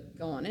cool to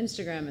go on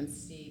Instagram and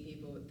see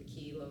people with the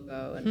Key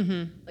logo,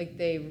 and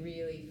they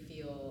really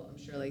feel, I'm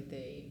sure,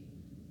 they,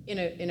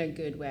 in a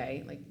good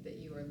way, that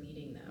you are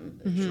leading them,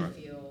 that you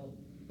feel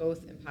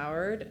both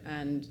empowered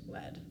and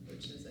led,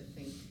 which is, I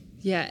think,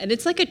 Yeah, and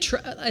it's like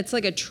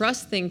a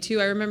trust thing too.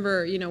 I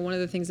remember, one of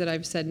the things that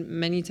I've said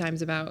many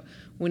times about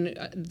when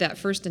that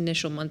first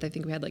initial month, I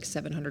think we had like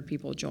 700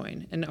 people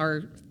join, and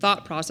our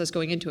thought process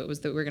going into it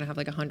was that we were going to have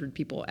like 100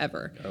 people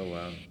ever. Oh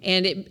wow!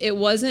 And it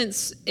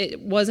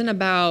wasn't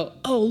about,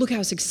 oh, look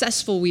how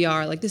successful we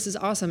are, like this is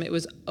awesome. It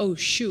was, oh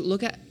shoot,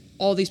 look at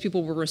all these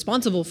people we're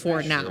responsible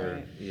for now.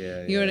 Sure.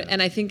 Yeah,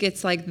 And I think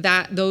it's like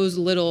that, those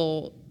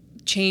little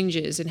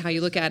changes in how you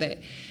look at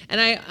it.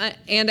 And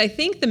I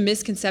think the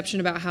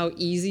misconception about how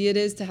easy it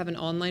is to have an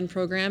online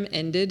program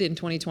ended in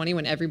 2020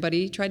 when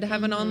everybody tried to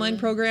have an online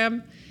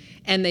program,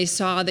 and they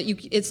saw that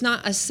it's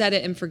not a set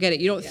it and forget it.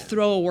 You don't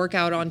throw a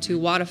workout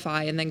onto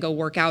Wodify and then go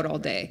work out all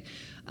day.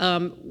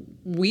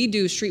 We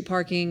do street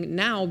parking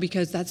now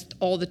because that's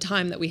all the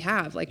time that we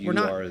have. Like we're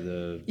not.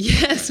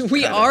 Yes,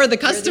 we are the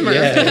customer.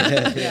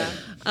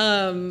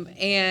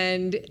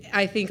 And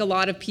I think a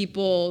lot of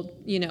people,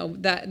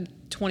 that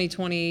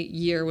 2020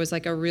 year was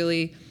like a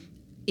really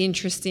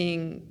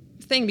interesting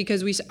thing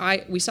because we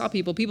saw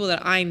people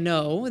that I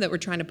know that were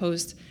trying to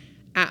post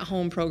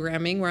at-home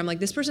programming where I'm like,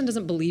 this person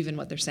doesn't believe in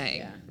what they're saying.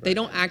 Yeah, right. They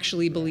don't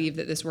actually believe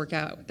that this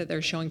workout that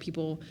they're showing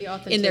people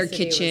in their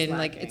kitchen,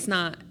 like it's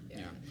not.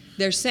 Yeah.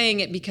 They're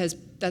saying it because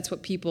that's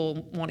what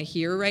people want to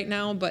hear right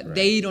now, but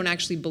they don't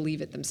actually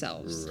believe it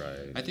themselves.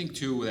 Right. I think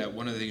too that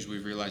one of the things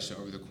we've realized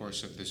over the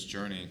course of this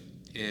journey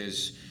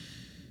is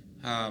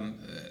a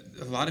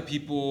lot of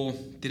people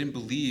didn't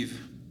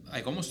believe,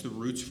 like almost the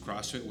roots of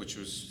CrossFit, which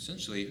was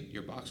essentially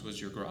your box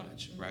was your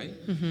garage, right?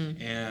 Mm-hmm.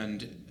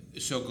 And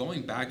so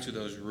going back to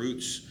those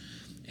roots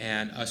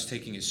and us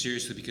taking it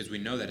seriously because we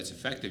know that it's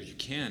effective, you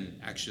can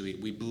actually,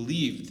 we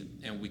believed,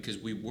 and because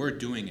we were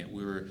doing it,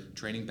 we were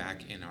training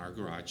back in our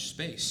garage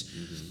space.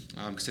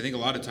 Because I think a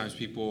lot of times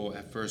people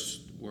at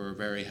first were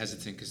very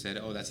hesitant because they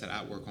said, oh, that's that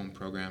at-work home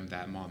program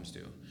that moms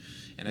do.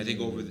 And I think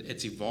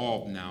it's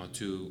evolved now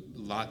to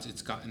lots,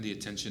 it's gotten the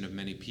attention of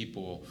many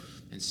people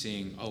and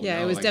seeing, oh, yeah,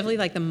 no, it was definitely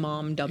like the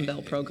mom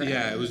dumbbell program.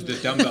 Yeah, it was the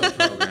dumbbell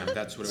program.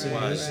 That's what it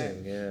was. Right.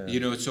 Yeah.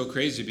 It's so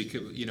crazy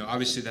because,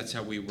 obviously that's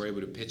how we were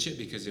able to pitch it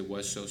because it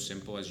was so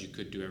simple as you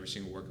could do every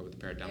single workout with a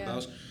pair of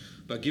dumbbells. Yeah.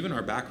 But given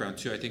our background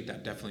too, I think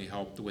that definitely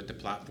helped with the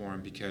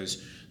platform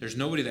because there's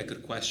nobody that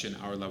could question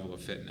our level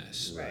of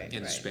fitness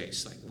in the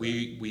space. Like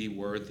we've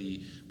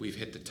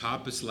hit the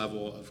toppest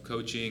level of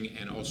coaching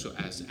and also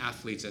as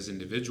athletes, as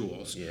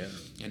individuals,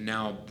 and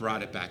now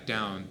brought it back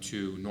down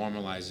to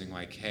normalizing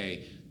like,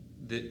 hey,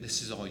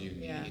 this is all you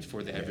need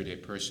for the everyday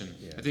person.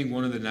 Yeah. I think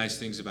one of the nice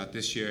things about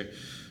this year,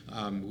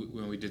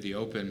 when we did the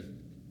Open,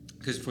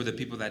 because for the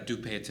people that do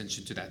pay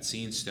attention to that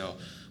scene still,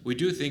 we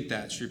do think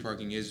that street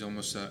parking is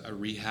almost a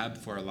rehab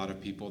for a lot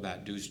of people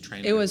that do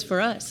training. It was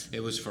for us. It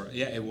was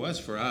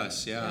for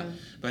us, yeah.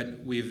 But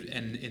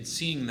in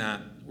seeing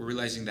that, we're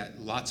realizing that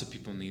lots of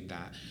people need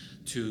that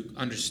to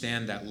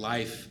understand that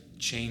life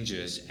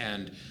changes,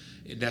 and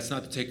that's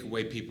not to take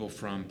away people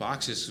from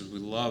boxes because we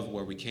love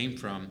where we came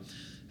from.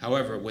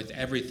 However, with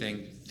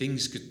everything,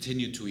 things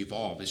continue to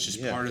evolve. It's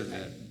just part of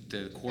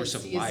the course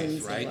of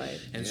life, right?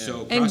 And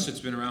so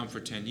CrossFit's been around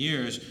for 10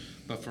 years,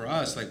 but for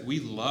us, like we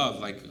love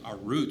like our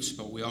roots,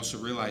 but we also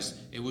realized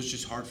it was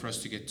just hard for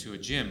us to get to a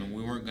gym and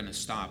we weren't going to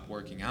stop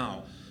working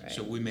out. Right.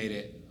 So we made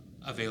it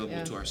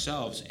available to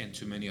ourselves and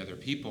to many other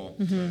people.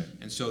 Mm-hmm. Right.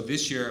 And so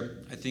this year,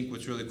 I think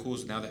what's really cool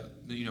is now that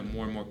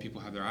more and more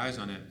people have their eyes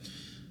on it,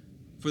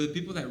 for the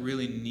people that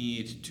really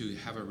need to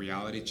have a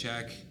reality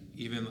check,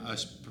 even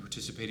us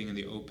participating in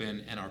the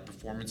Open and our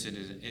performance in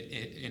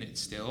it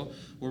still,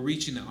 we're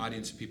reaching the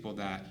audience of people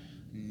that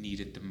need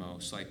it the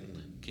most. Like,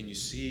 can you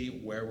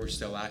see where we're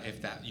still at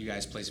if that you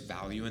guys place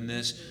value in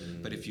this?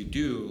 But if you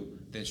do,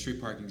 then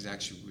street parking is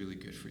actually really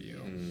good for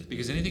you.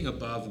 Because anything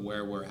above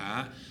where we're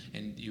at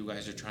and you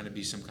guys are trying to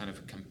be some kind of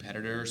a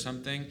competitor or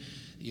something,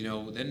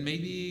 then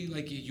maybe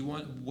like you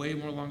want way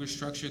more longer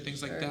structure,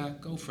 things like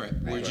that, go for it.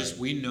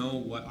 We know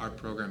what our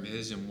program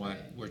is and what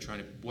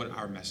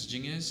our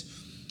messaging is.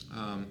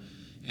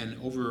 And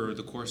over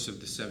the course of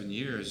the 7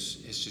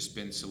 years, it's just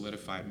been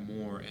solidified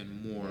more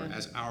and more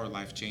as our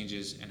life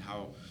changes and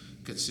how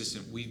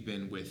consistent we've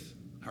been with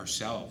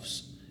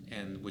ourselves,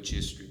 and which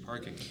is street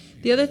parking.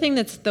 The other thing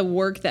that's the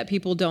work that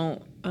people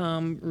don't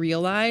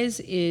realize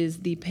is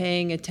the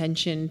paying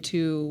attention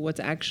to what's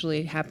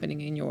actually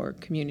happening in your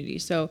community.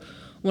 So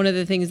one of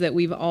the things that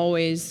we've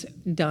always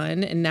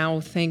done, and now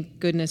thank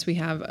goodness we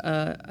have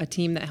a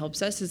team that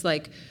helps us, is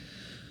like,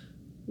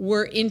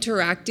 we're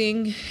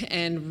interacting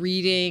and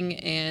reading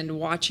and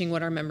watching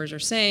what our members are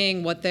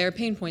saying, what their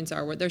pain points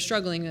are, what they're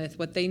struggling with,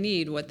 what they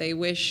need, what they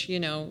wish,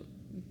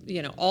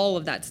 all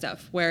of that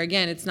stuff. Where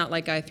again, it's not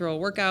like I throw a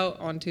workout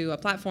onto a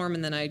platform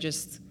and then I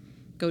just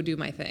go do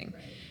my thing.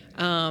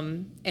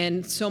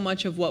 And so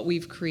much of what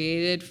we've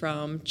created,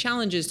 from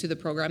challenges to the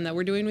program that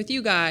we're doing with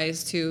you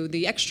guys, to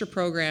the extra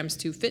programs,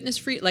 to fitness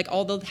free, like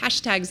all the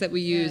hashtags that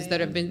we use that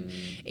have been,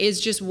 is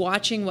just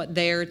watching what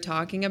they're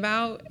talking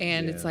about.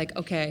 And it's like,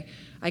 okay,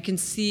 I can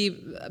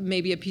see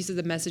maybe a piece of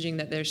the messaging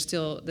that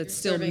that's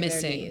still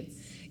missing.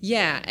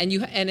 Yeah,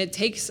 and it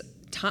takes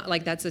time,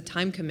 like that's a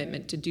time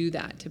commitment to do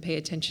that, to pay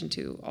attention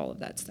to all of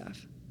that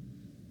stuff.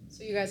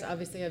 So you guys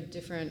obviously have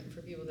different,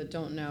 for people that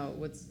don't know,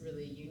 what's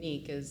really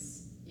unique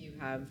is you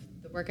have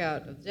the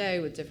workout of the day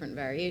with different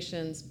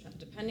variations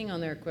depending on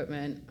their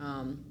equipment.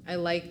 I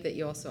like that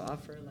you also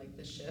offer like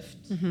the shift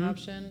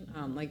option.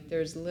 Like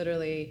there's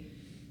literally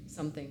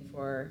something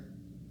for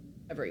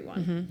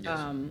everyone.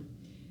 Yes.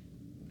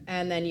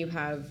 And then you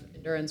have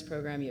endurance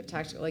program, you have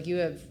tactical, like you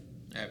have,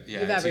 Yeah, you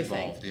have it's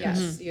everything. evolved,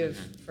 yes. You have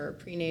for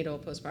prenatal,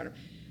 postpartum.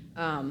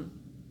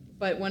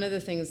 But one of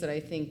the things that I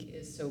think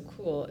is so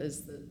cool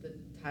is the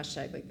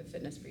hashtag, like the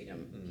fitness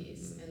freedom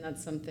piece. And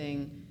that's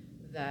something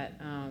that,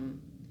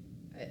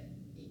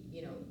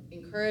 you know,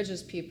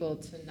 encourages people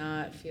to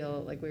not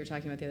feel like we were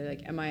talking about the other,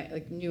 like, am I,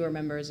 like newer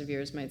members of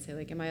yours might say,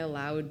 like, am I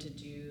allowed to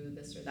do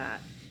this or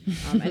that?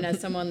 And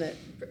as someone that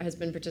has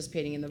been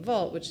participating in the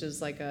vault, which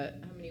is like how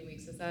many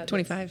weeks is that?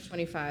 25.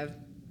 25.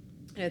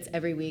 And it's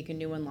every week a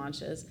new one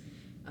launches,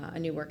 a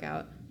new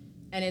workout.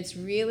 And it's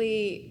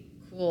really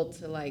cool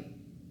to like,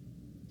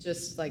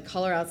 just like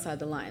color outside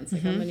the lines.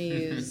 Like I'm going to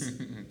use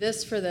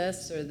this for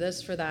this or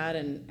this for that.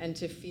 And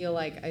to feel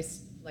like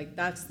like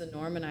that's the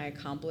norm and I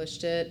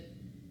accomplished it.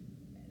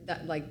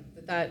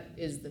 That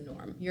is the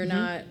norm. You're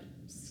not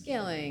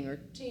scaling or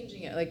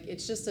changing it. Like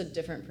it's just a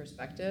different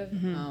perspective.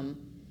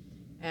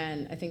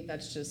 And I think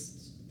that's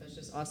just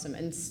awesome.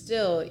 And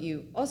still,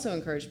 you also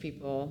encourage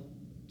people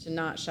to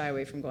not shy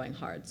away from going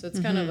hard. So it's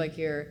kind of like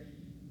you're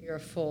a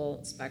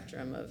full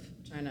spectrum of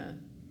trying to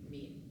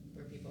meet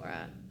where people are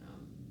at.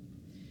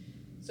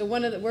 So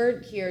we're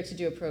here to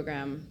do a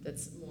program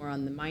that's more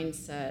on the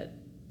mindset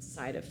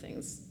side of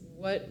things.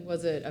 What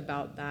was it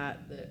about that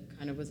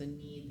kind of was a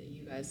need that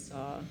you guys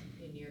saw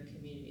in your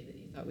community that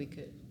you thought we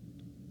could?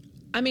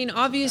 I mean,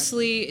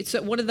 obviously, it's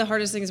one of the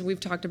hardest things, we've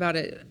talked about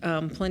it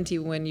plenty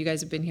when you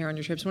guys have been here on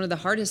your trips. One of the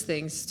hardest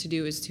things to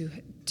do is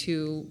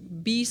to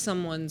be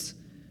someone's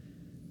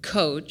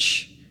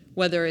coach,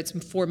 whether it's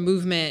for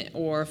movement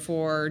or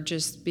for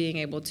just being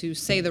able to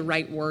say the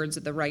right words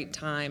at the right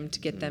time to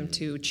get them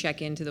to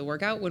check into the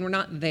workout when we're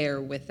not there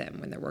with them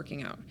when they're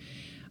working out.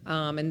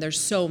 And there's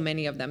so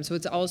many of them. So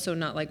it's also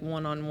not like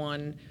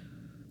one-on-one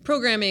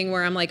programming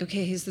where I'm like,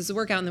 okay, this is a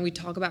workout, and then we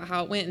talk about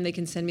how it went, and they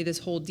can send me this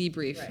whole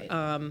debrief.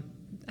 Right.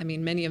 I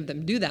mean, many of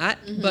them do that,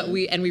 but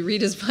we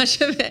read as much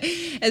of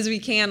it as we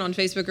can on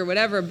Facebook or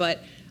whatever.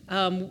 But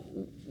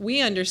we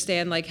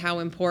understand like how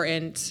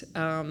important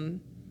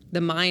the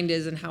mind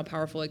is and how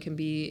powerful it can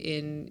be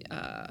in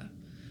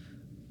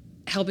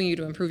helping you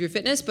to improve your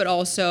fitness, but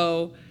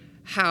also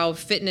how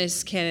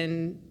fitness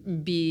can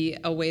be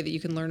a way that you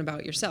can learn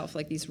about yourself.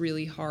 Like these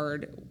really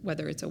hard,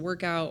 whether it's a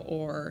workout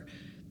or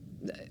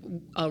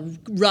a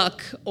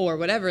ruck or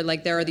whatever,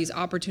 like there are these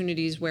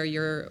opportunities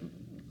where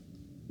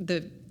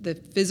the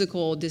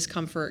physical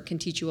discomfort can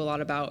teach you a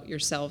lot about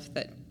yourself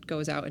that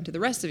goes out into the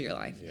rest of your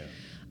life. Yeah.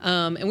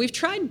 And we've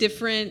tried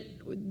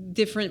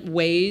different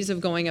ways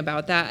of going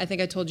about that. I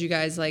think I told you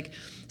guys like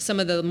some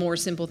of the more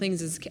simple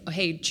things is,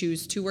 hey,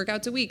 choose 2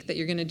 workouts a week that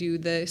you're going to do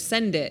the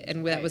send it.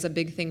 And that was a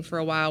big thing for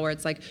a while where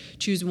it's like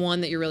choose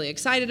one that you're really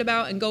excited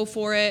about and go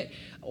for it.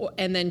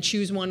 And then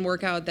choose one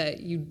workout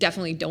that you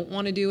definitely don't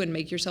want to do and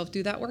make yourself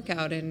do that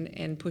workout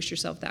and push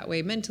yourself that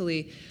way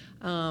mentally.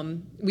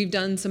 We've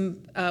done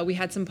we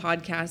had some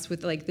podcasts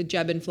with like the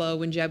Jeb and Flo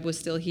when Jeb was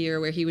still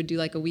here where he would do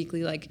like a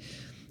weekly like,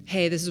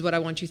 hey, this is what I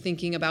want you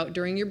thinking about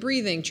during your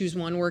breathing. Choose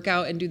one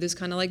workout and do this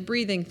kind of like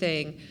breathing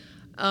thing.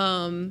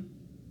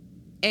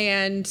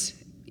 And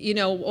you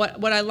know,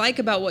 what I like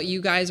about what you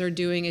guys are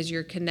doing is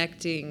you're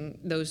connecting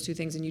those 2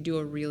 things and you do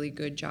a really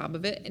good job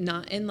of it.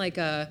 Not in like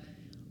a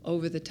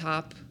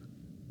over-the-top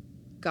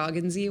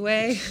Goggins-y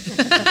way.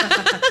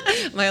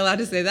 Am I allowed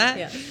to say that?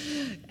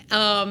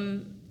 Yeah.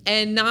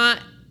 And not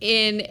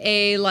in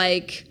a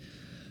like,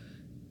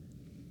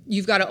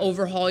 you've got to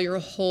overhaul your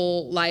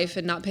whole life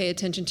and not pay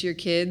attention to your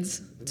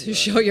kids to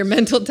show your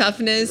mental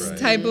toughness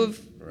type of,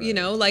 you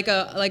know, like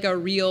a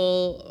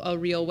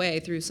real way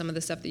through some of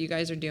the stuff that you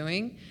guys are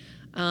doing.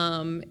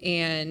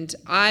 And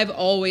I've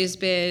always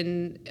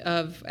been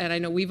and I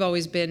know we've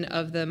always been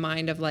of the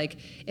mind of like,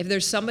 if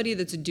there's somebody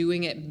that's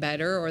doing it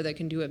better or that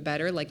can do it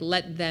better, like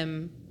let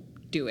them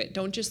do it.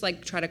 Don't just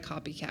like try to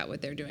copycat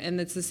what they're doing. And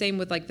it's the same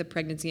with like the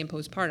pregnancy and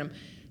postpartum.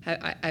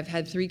 I've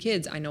had 3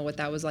 kids. I know what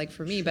that was like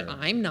for me, but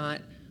I'm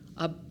not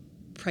a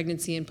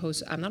pregnancy and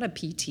I'm not a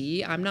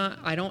PT.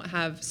 I don't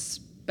have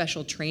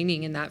special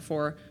training in that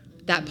for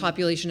that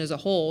population as a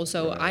whole.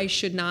 So I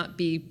should not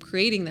be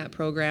creating that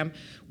program.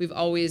 We've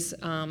always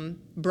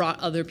brought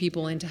other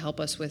people in to help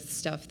us with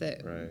stuff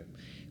that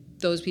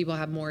those people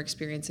have more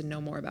experience and know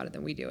more about it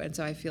than we do. And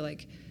so I feel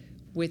like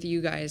with you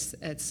guys,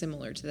 it's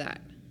similar to that.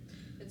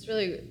 It's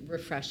really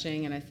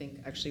refreshing and I think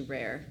actually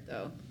rare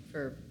though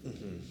for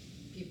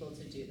people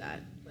to do that.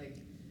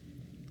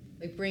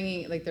 Like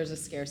bringing, like there's a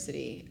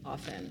scarcity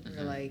often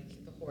or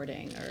like the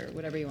hoarding or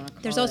whatever you want to call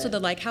it. There's also the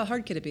like, how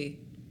hard could it be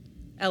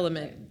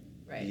element.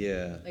 Right.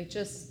 Yeah. Like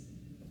just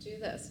do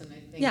this, and I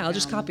think. Yeah, I'll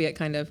just copy it,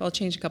 kind of. I'll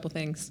change a couple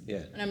things.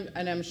 Yeah.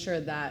 And I'm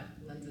sure that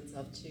lends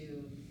itself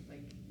to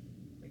like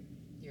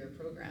your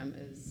program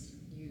is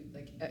you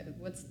like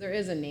there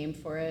is a name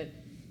for it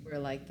where where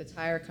like the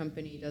tire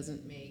company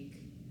doesn't make,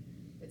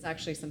 it's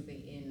actually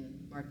something in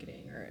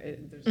marketing, or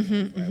there's a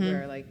name for it,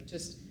 where like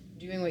just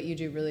doing what you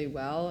do really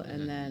well,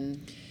 and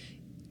then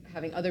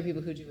having other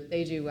people who do what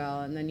they do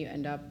well, and then you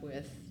end up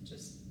with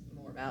just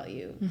more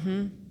value.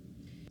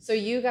 So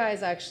you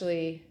guys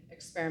actually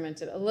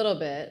experimented a little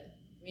bit.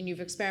 I mean,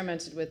 you've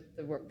experimented with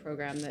the work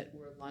program that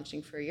we're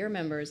launching for your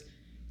members,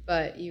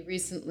 but you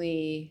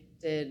recently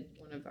did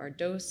one of our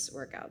dose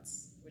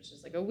workouts, which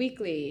is like a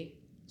weekly,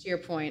 to your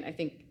point. I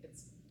think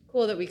it's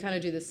cool that we kind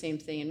of do the same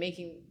thing and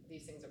making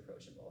these things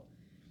approachable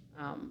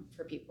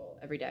for people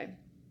every day.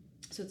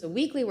 So it's a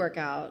weekly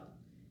workout,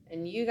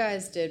 and you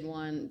guys did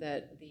one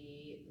that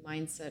the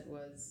mindset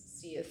was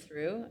see it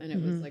through, and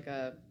it was like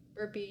a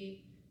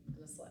burpee and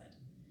a sled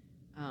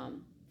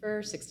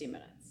for 60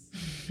 minutes.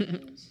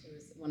 And it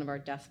was one of our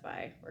death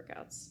by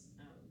workouts.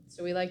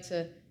 So we like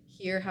to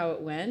hear how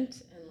it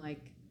went and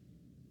like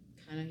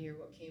kind of hear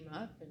what came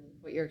up and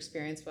what your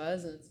experience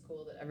was. And it's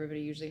cool that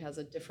everybody usually has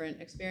a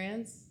different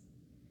experience.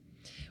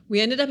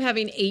 We ended up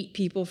having 8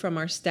 people from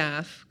our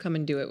staff come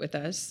and do it with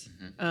us,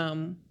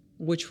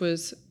 which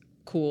was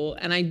cool.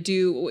 And I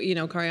do, you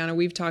know, Cariana,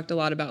 we've talked a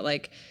lot about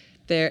like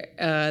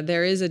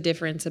there is a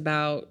difference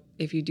about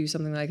if you do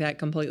something like that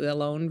completely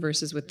alone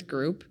versus with the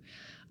group.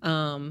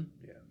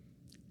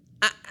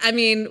 I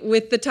mean,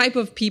 with the type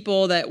of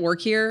people that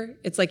work here,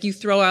 it's like you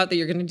throw out that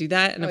you're going to do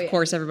that, and of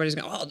course everybody's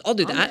going, "Oh, I'll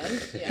do that."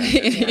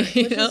 Which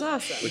is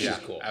awesome. Which is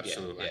cool.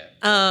 Absolutely.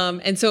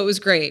 And so it was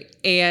great.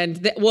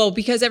 And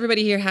because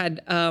everybody here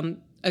had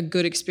a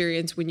good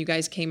experience when you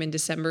guys came in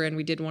December, and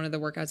we did one of the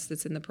workouts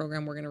that's in the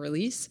program we're going to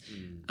release,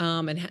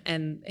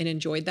 and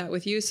enjoyed that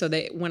with you. So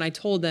when I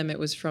told them it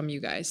was from you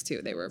guys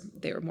too, they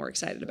were more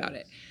excited about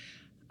it.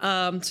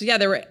 So yeah,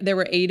 there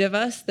were 8 of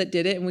us that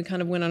did it, and we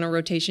kind of went on a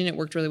rotation. It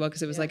worked really well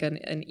because it was like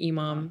an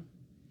imam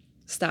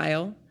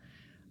style.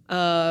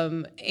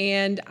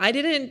 And I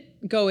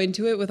didn't go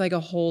into it with like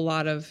a whole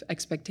lot of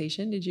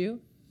expectation. Did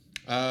you?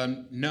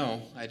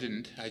 No, I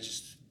didn't. I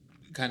just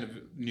kind of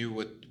knew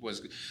what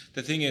was.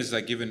 The thing is,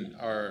 like, given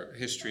our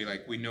history,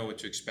 like we know what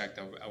to expect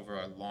over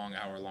a long,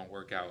 hour-long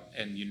workout,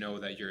 and you know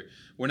that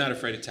we're not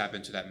afraid to tap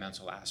into that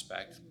mental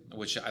aspect,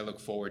 which I look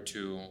forward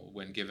to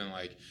when given,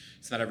 like,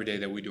 it's not every day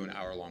that we do an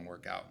hour-long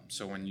workout.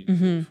 So when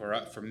you,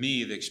 for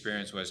me, the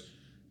experience was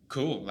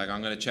cool. Like,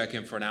 I'm going to check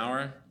in for an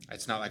hour.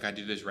 It's not like I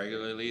do this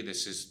regularly.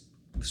 This is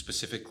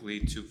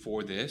specifically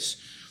for this.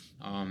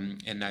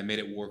 And I made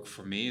it work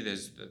for me.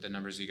 There's the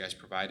numbers you guys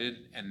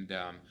provided, and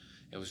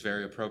it was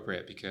very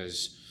appropriate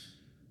because,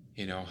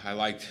 you know, I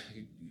liked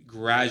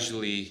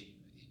gradually,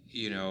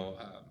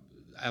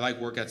 I like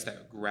workouts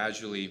that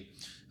gradually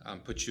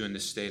put you in the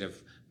state of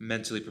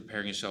mentally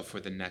preparing yourself for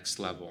the next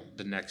level,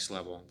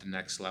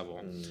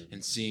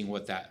 and seeing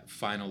what that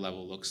final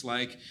level looks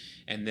like,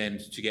 and then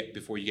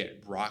before you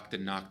get rocked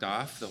and knocked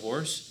off the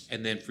horse,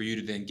 and then for you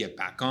to then get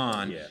back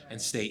on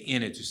and stay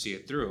in it to see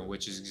it through,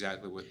 which is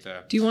exactly what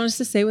the... Do you want us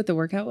to say what the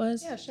workout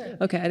was? Yeah, sure.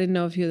 Okay, I didn't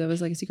know if that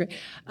was like a secret.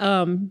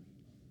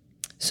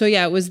 So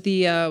yeah, it was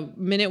the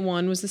minute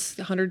 1 was this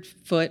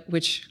 100-foot,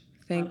 which...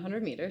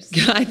 100 meters.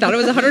 I thought it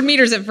was 100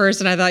 meters at first,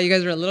 and I thought you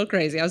guys were a little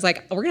crazy. I was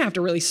like, we're going to have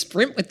to really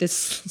sprint with this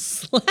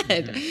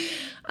sled.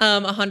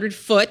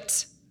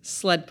 100-foot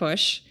sled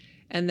push,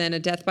 and then a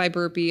death by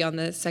burpee on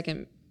the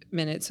second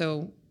minute.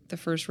 So the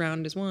first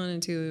round is 1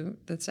 and 2,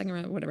 the second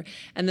round, whatever.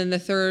 And then the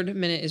third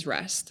minute is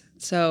rest.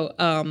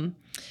 So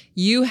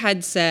you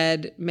had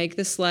said make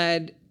the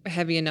sled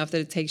heavy enough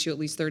that it takes you at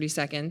least 30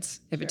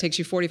 seconds. If it takes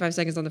you 45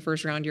 seconds on the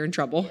first round, you're in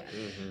trouble.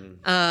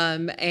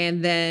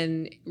 And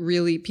then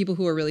really people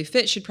who are really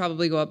fit should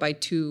probably go up by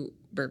 2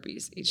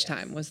 burpees each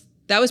time.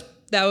 That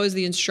was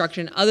the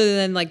instruction, other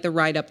than like the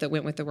ride up that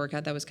went with the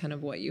workout. That was kind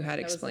of what you had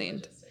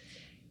explained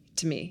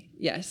to me.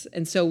 Yes.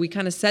 And so we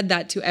kind of said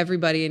that to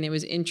everybody, and it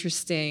was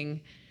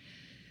interesting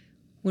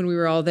when we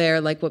were all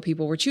there, like what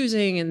people were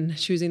choosing and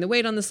choosing the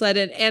weight on the sled.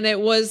 And it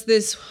was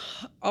this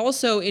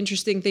also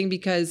interesting thing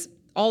because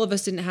all of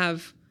us didn't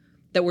have,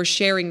 that we're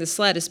sharing the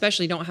sled,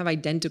 especially don't have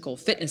identical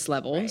fitness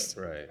levels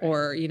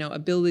or,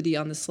 ability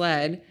on the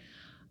sled.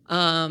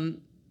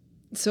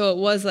 So it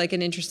was like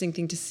an interesting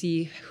thing to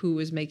see who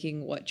was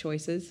making what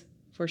choices,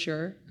 for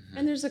sure.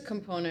 And there's a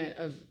component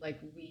of, like,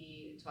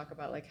 we talk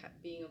about, like,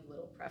 being of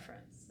little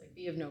preference, like,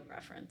 be of no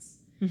preference.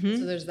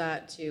 So there's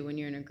that, too, when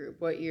you're in a group.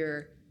 What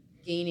you're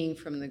gaining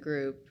from the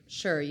group,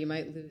 sure, you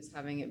might lose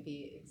having it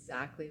be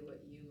exactly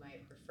what you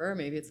might prefer.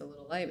 Maybe it's a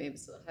little light, maybe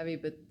it's a little heavy,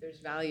 but there's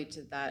value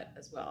to that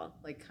as well.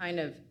 Like, kind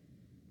of,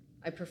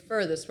 I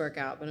prefer this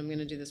workout, but I'm going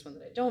to do this one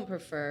that I don't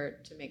prefer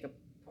to make a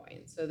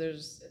point. So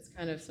it's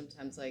kind of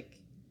sometimes, like,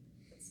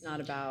 it's not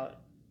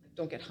about, like,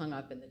 don't get hung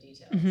up in the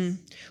details.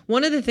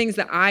 One of the things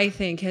that I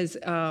think has,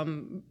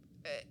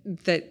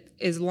 that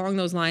is along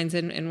those lines,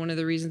 and one of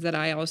the reasons that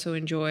I also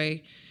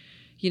enjoy,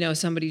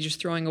 somebody just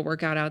throwing a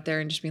workout out there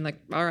and just being like,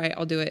 all right,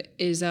 I'll do it,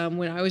 is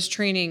when I was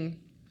training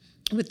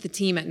with the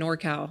team at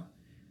NorCal,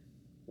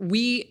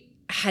 we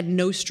had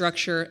no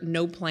structure,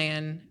 no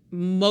plan.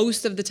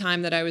 Most of the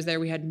time that I was there,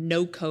 we had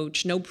no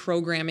coach, no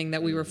programming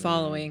that we were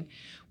following.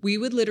 we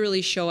would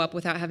literally show up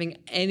without having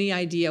any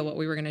idea what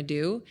we were going to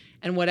do.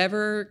 And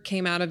whatever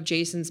came out of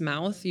Jason's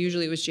mouth,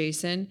 usually it was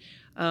Jason,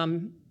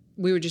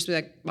 we would just be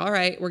like, all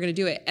right, we're going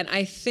to do it. And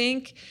I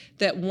think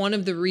that one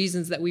of the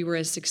reasons that we were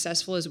as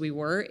successful as we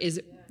were is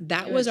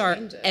that was our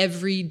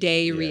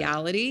everyday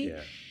reality.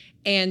 Yeah.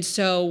 And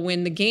so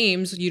when the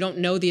games, you don't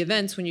know the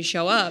events when you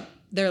show up,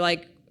 they're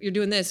like, you're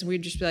doing this. And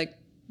we'd just be like,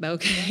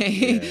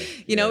 okay.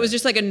 You know, it was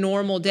just like a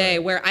normal day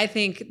where I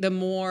think the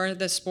more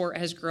the sport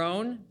has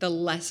grown, the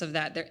less of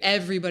that.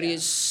 Everybody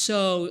is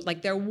so,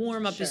 like their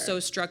warm up is so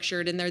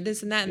structured and they're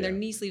this and that and their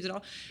knee sleeves and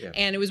all. Yeah.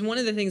 And it was one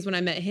of the things when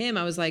I met him,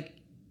 I was like,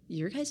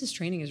 your guys'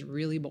 training is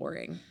really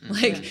boring.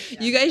 Like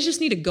you guys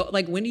just need to go,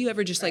 like when do you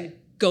ever just like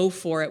go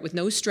for it with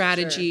no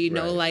strategy,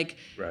 no like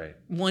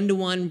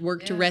 1-to-1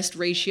 work to rest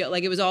ratio.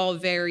 Like it was all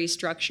very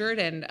structured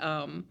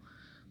and,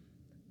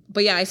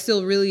 but yeah, I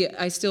still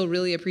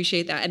really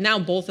appreciate that. And now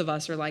both of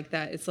us are like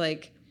that. It's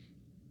like,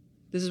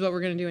 this is what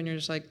we're going to do. And you're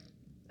just like,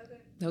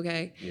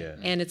 okay. Yeah.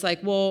 And it's like,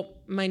 well,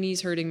 my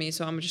knee's hurting me,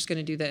 so I'm just going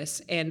to do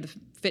this. And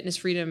fitness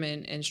freedom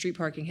and street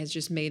parking has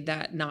just made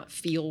that not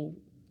feel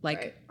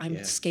like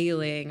I'm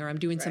scaling or I'm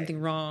doing something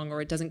wrong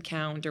or it doesn't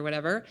count or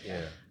whatever.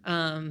 Yeah.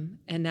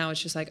 And now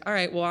it's just like, all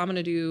right, well, I'm going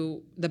to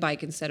do the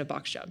bike instead of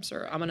box jumps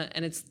or I'm going to,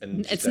 and it's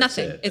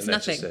nothing. It's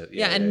nothing.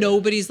 And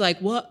nobody's like,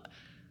 what?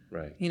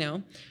 Right. You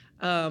know?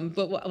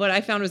 But what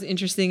I found was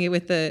interesting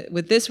with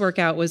this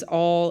workout was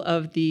all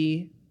of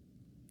the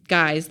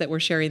guys that were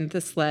sharing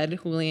the sled,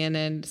 Julian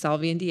and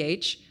Salvi and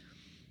DH,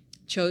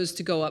 chose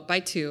to go up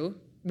by 2,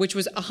 which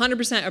was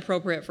 100%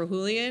 appropriate for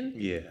Julian.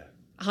 Yeah.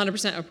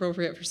 100%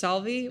 appropriate for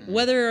Salvi.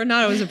 Whether or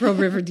not it was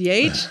appropriate for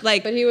DH,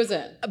 like, but he was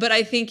in. But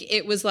I think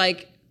it was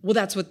like, well,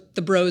 that's what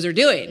the bros are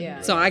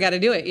doing, so I got to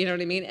do it. You know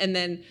what I mean? And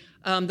then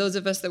those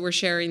of us that were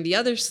sharing the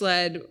other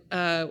sled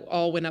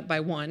all went up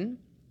by 1.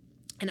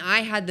 And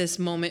I had this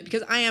moment,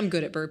 because I am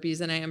good at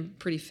burpees and I am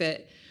pretty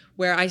fit,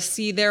 where I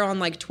see they're on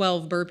like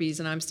 12 burpees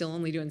and I'm still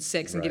only doing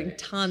 6 and getting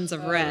tons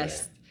of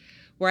rest.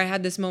 Where I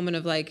had this moment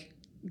of like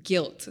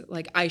guilt,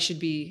 like I should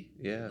be,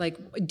 like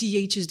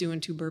DH is doing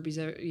 2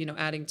 burpees, you know,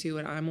 adding 2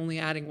 and I'm only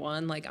adding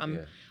 1. Like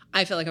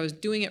I felt like I was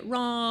doing it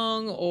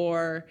wrong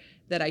or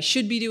that I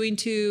should be doing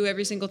 2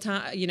 every single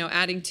time, you know,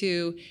 adding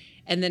 2.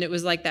 And then it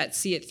was like that,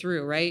 see it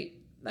through, right?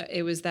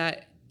 It was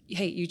that,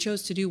 hey, you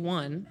chose to do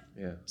 1,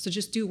 so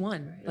just do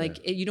 1.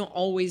 Like you don't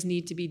always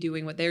need to be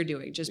doing what they're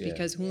doing just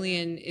because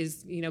Julian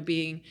is, you know,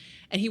 being,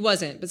 and he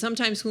wasn't, but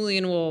sometimes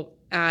Julian will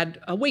add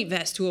a weight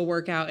vest to a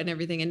workout and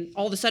everything, and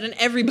all of a sudden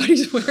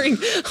everybody's wearing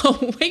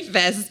a weight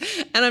vest,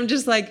 and I'm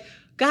just like,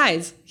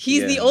 guys,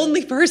 he's the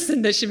only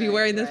person that should be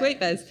wearing this weight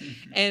vest.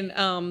 And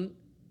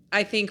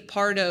I think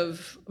part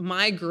of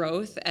my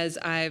growth as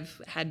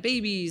I've had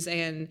babies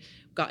and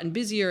gotten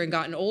busier and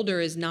gotten older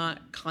is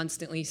not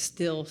constantly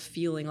still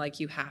feeling like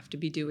you have to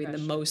be doing the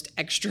most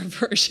extra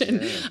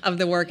version of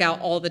the workout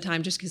all the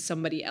time just because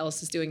somebody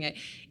else is doing it.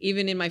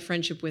 Even in my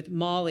friendship with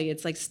Molly,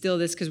 it's like still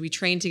this, because we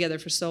trained together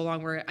for so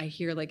long, where I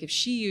hear like if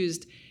she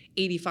used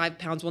 85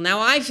 pounds, well,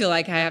 now I feel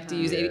like I have to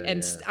use 80,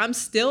 and I'm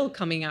still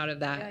coming out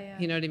of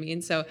that. You know what I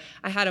mean? So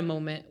I had a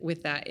moment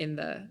with that in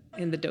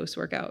the dose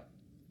workout.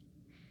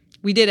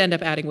 We did end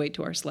up adding weight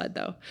to our sled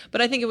though, but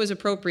I think it was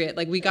appropriate.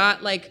 Like we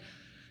got like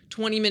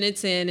 20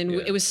 minutes in and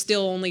it was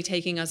still only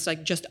taking us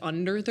like just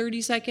under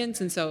 30 seconds.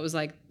 And so it was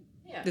like,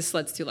 this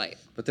sled's too light.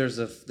 But there's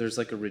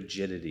like a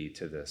rigidity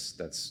to this.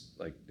 That's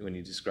like when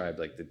you describe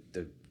like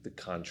the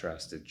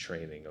contrasted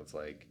training of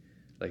like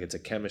it's a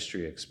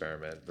chemistry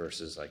experiment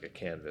versus like a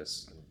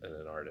canvas and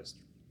an artist.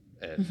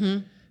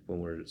 And when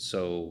we're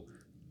so,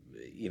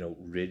 you know,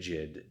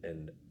 rigid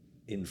and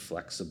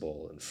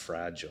inflexible and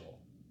fragile,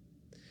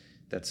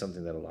 that's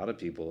something that a lot of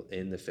people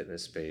in the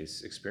fitness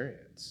space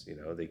experience. You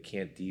know, they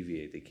can't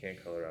deviate, they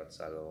can't color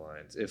outside of the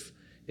lines.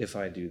 If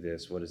I do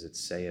this, what does it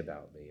say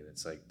about me? And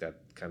it's like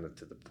that kind of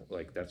to the point,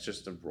 like that's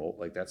just a role,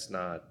 like that's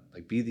not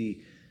like be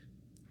the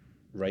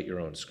write your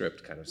own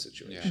script kind of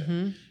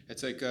situation.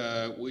 It's like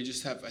we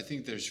just have, I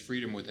think there's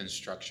freedom within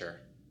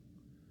structure.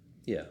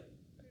 Yeah.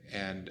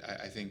 And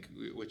I think,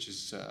 which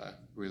is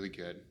really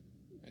good.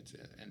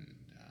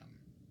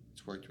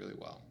 It's worked really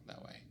well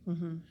that way.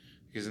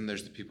 Because then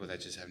there's the people that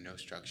just have no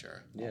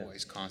structure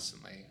always,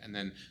 constantly. And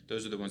then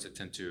those are the ones that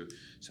tend to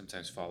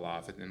sometimes fall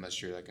off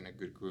unless you're like in a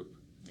good group,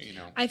 you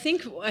know. I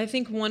think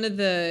one of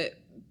the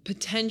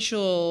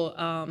potential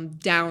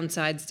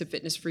downsides to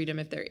fitness freedom,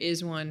 if there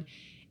is one,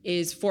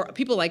 is for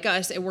people like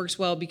us, it works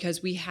well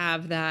because we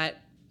have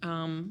that.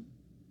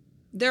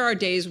 There are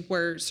days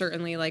where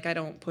certainly like I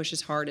don't push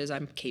as hard as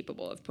I'm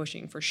capable of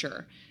pushing for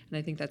sure. And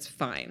I think that's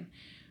fine.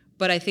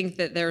 But I think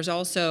that there's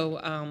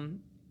also...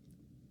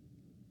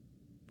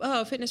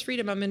 fitness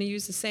freedom, I'm going to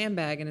use the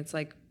sandbag. And it's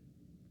like,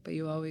 but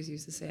you always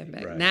use the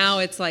sandbag. Right. Now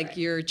it's like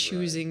you're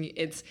choosing,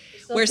 it's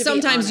where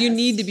sometimes you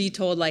need to be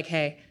told like,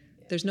 hey,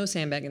 there's no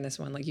sandbag in this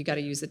one. Like you got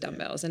to use the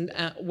dumbbells. And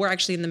we're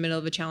actually in the middle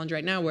of a challenge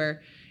right now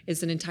where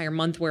it's an entire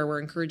month where we're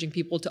encouraging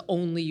people to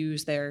only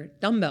use their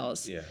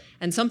dumbbells. Yeah.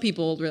 And some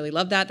people really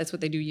love that. That's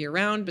what they do year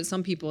round. But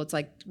some people, it's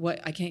like,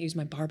 what? I can't use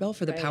my barbell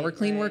for the power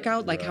clean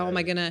workout. Like, how am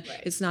I gonna?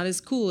 It's not as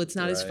cool. It's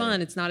not as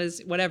fun. It's not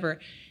as whatever.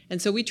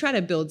 And so we try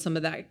to build some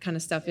of that kind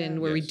of stuff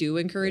in where we do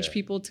encourage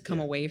people to come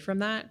away from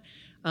that,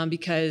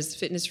 because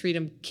fitness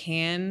freedom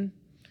can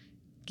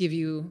give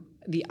you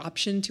the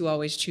option to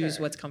always choose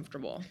what's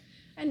comfortable.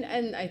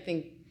 And I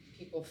think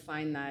people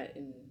find that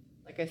in,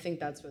 like, I think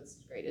that's what's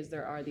great is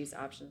there are these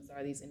options, there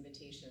are these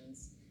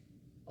invitations.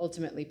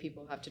 Ultimately,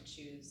 people have to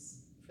choose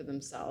for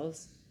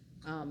themselves,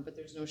 but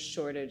there's no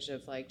shortage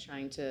of like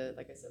trying to,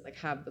 like I said, like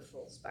have the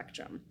full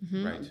spectrum.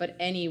 But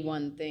any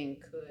one thing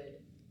could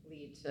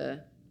lead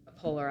to a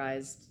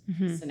polarized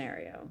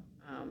scenario.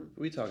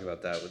 We talk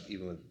about that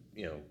even with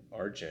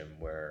our gym,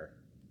 where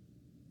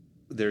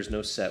there's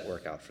no set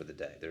workout for the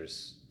day.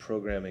 There's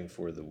programming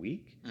for the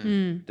week.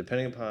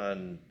 Depending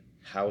upon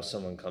how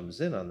someone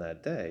comes in on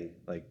that day,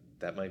 like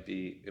it might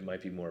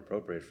be more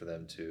appropriate for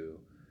them to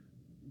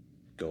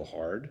go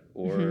hard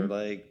or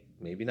like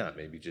maybe not.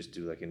 Maybe just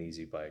do like an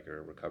easy bike or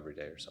a recovery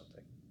day or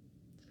something.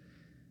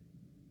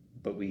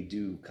 But we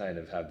do kind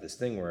of have this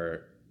thing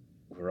where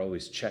we're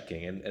always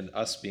checking, and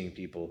us being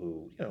people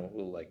who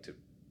will like to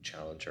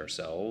challenge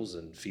ourselves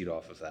and feed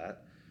off of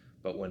that.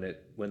 But when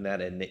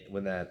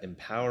that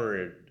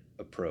empowered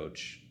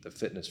approach, the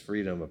fitness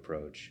freedom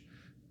approach,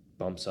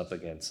 bumps up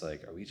against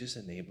like, are we just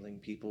enabling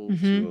people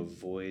to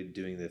avoid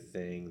doing the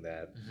thing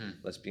that,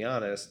 let's be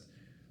honest,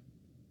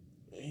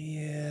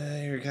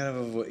 you're kind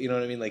of you know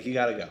what I mean? Like you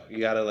gotta go, you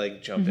gotta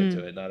like jump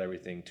into it. Not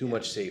everything. Too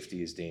much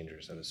safety is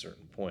dangerous at a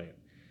certain point.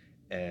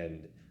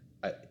 And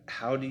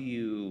how do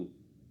you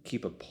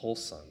keep a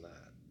pulse on that?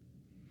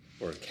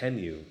 Or can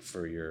you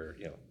for your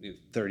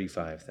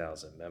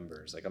 35,000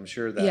 members? Like I'm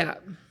sure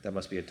that that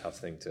must be a tough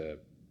thing to.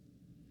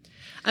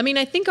 I mean,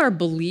 I think our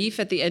belief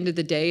at the end of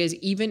the day is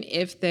even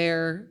if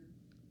they're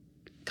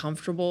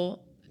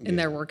comfortable in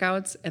their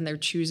workouts and they're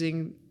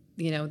choosing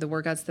the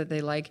workouts that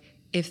they like,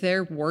 if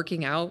they're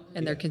working out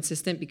and they're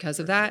consistent because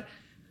of that,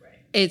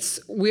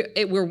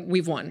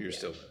 we've won. You're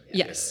still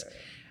yes.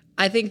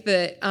 I think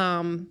that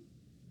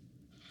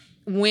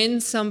when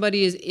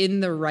somebody is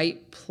in the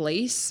right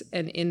place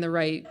and in the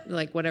right,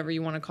 like whatever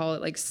you want to call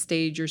it, like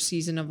stage or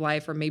season of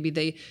life, or maybe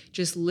they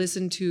just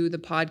listen to the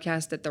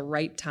podcast at the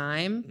right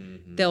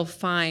time, they'll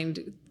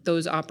find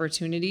those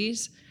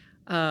opportunities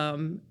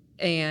and,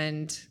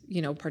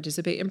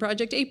 participate in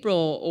Project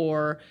April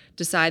or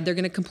decide they're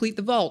going to complete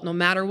the vault no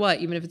matter what,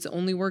 even if it's the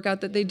only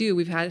workout that they do.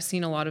 We've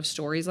seen a lot of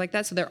stories like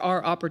that. So there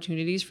are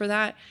opportunities for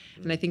that.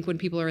 And I think when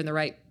people are in the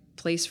right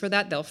place for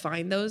that, they'll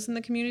find those in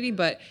the community.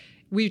 But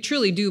we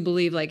truly do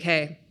believe, like,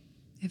 hey,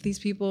 if these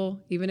people,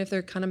 even if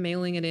they're kind of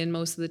mailing it in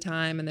most of the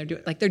time and they're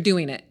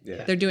doing it,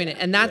 they're doing it.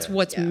 And that's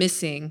what's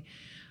missing.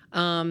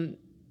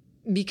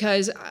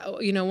 Because,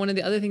 one of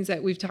the other things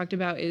that we've talked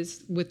about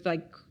is with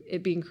like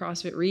it being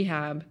CrossFit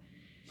rehab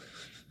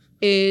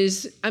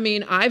is, I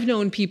mean, I've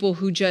known people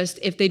who just,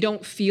 if they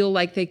don't feel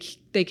like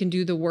they can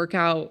do the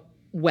workout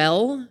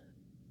well,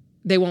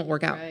 they won't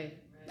work out. Right.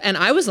 And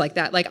I was like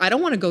that. Like, I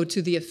don't want to go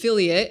to the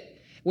affiliate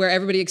where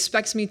everybody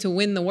expects me to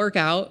win the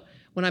workout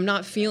when I'm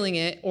not feeling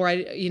it, or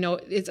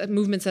it's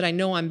movements that I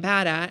know I'm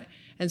bad at.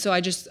 And so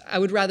I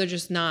would rather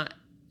just not,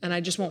 and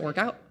I just won't work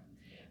out.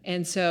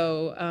 And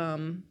so,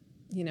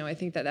 I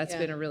think that's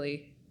been a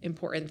really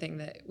important thing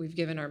that we've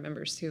given our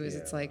members too, is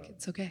it's like,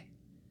 it's okay.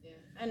 Yeah.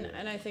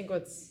 And I think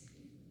what's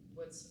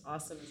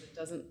awesome is it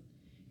doesn't,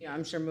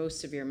 I'm sure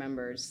most of your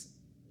members,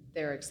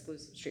 they're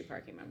exclusive street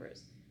parking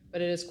members,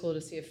 but it is cool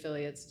to see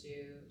affiliates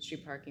do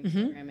street parking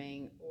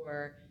programming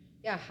or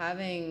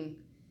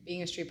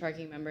being a street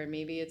parking member,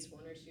 maybe it's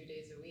 1 or 2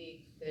 days a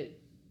week that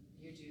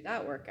you do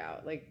that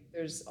workout. Like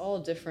there's all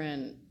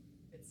different,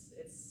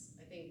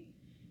 I think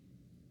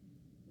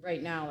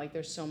right now, like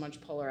there's so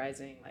much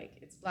polarizing, like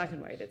it's black and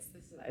white, it's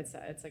this, it's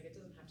that. It's like, it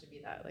doesn't have to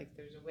be that. Like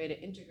there's a way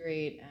to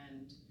integrate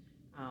and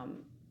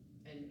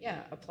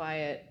apply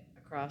it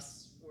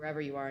across wherever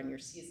you are in your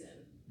season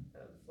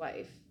of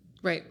life.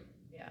 Right.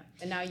 Yeah.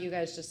 And now you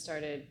guys just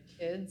started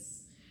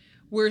kids.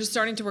 We're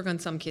starting to work on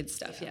some kids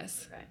stuff.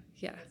 Yes. Okay.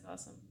 Yeah. That's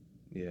awesome.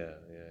 Yeah.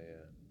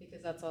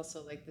 Because that's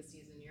also like the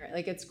season you're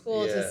like, it's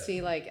cool to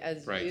see like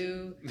as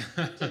you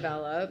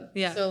develop.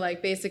 Yeah. So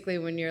like basically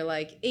when you're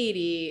like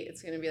 80,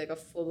 it's gonna be like a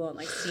full on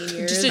like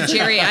senior. Just a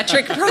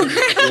geriatric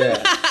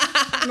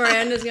program.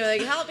 Miranda's gonna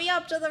like help me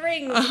up to the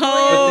ring.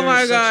 Oh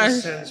my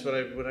gosh. Sense, what I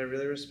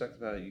really respect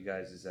about you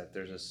guys is that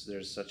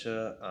there's such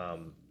a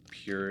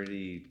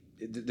purity.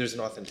 There's an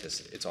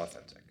authenticity. It's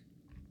authentic.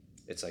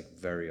 It's like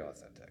very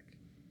authentic,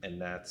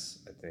 and that's,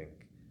 I think,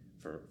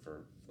 for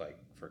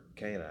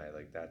Kay and I,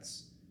 like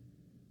that's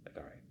like,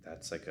 all right,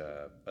 that's like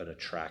an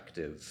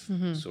attractive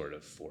sort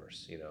of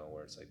force,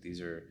 where it's like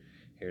these are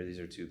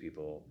two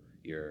people,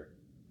 your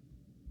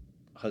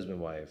husband,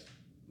 wife,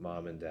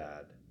 mom and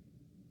dad,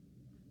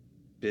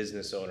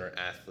 business owner,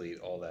 athlete,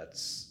 all that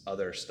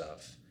other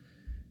stuff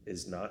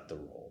is not the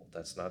role.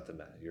 That's not the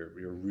matter.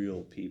 You're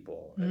real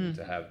people, and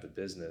to have the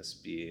business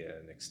be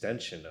an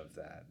extension of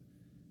that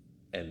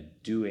and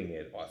doing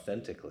it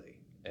authentically,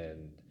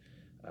 and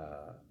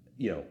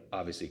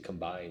obviously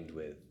combined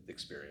with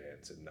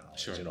experience and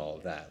knowledge and all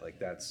of that. Like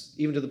that's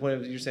even to the point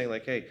of you're saying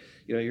like, hey,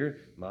 you're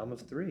mom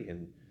of 3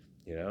 and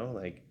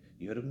like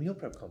you had a meal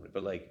prep company,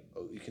 but like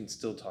you can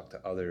still talk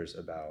to others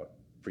about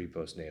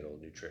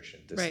pre-postnatal nutrition,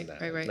 this and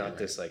that. Right. Not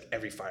this like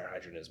every fire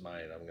hydrant is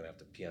mine and I'm gonna have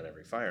to pee on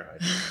every fire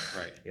hydrant.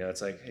 Right.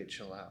 It's like, hey,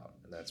 chill out.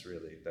 And that's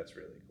really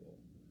cool.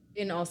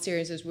 In all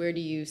seriousness, where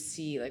do you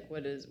see, like,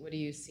 what do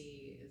you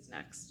see is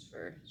next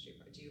for street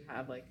park? Do you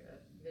have like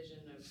a vision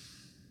of,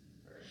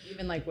 or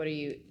even like, what are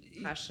you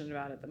passionate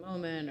about at the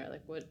moment, or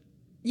like what?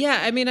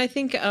 Yeah, I mean, I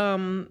think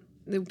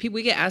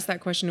we get asked that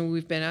question, and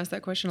we've been asked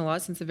that question a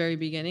lot since the very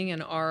beginning.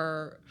 And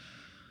our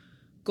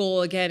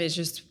goal, again, is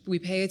just we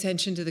pay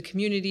attention to the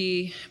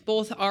community,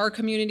 both our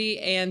community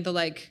and the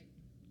like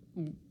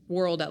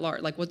world at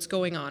large. Like, what's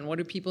going on? What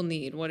do people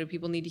need? What do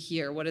people need to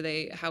hear?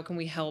 How can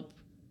we help,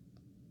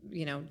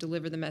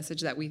 deliver the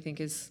message that we think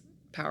is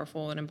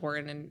powerful and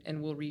important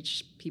and will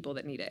reach people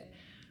that need it.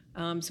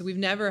 So we've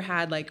never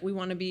had like, we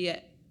want to be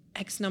at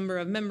X number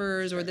of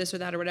members or this or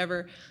that or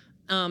whatever.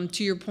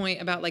 To your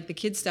point about like the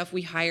kids stuff,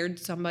 we hired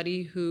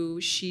somebody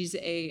she's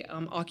a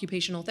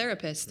occupational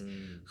therapist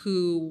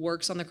who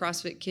works on the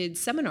CrossFit Kids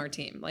seminar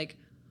team. Like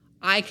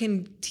I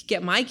can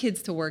get my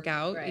kids to work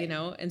out, right.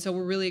 And so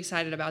we're really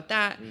excited about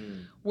that.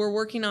 We're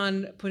working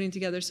on putting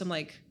together some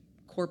like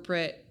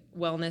corporate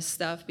wellness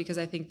stuff because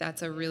I think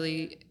that's a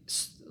really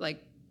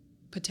like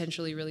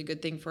potentially really good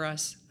thing for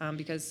us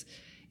because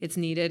it's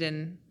needed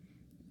and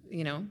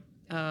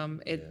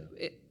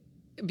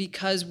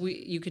because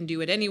you can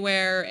do it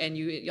anywhere and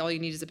all you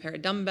need is a pair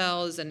of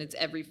dumbbells and it's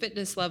every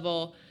fitness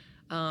level.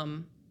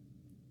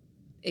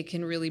 It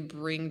can really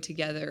bring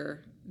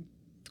together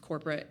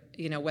corporate,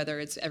 whether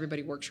it's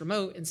everybody works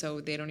remote and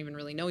so they don't even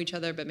really know each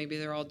other, but maybe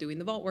they're all doing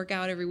the vault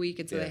workout every week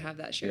and so they have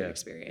that shared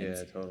experience.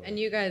 Yeah, totally. And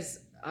you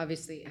guys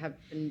obviously have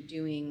been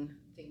doing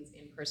things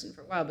in person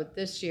for a while, but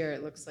this year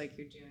it looks like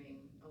you're doing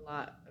a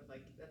lot of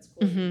like, that's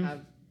cool to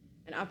have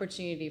an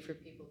opportunity for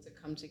people to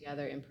come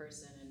together in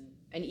person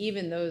and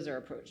even those are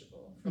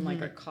approachable from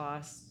like a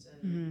cost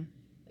and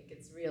like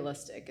it's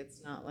realistic.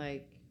 It's not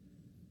like,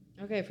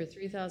 okay, for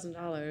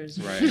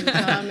 $3,000,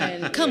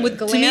 right. Come with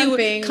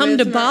glamping. Come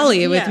to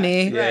Bali with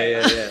me. Yeah.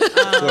 Of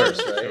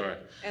course, right? Sure.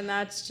 And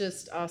that's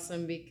just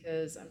awesome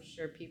because I'm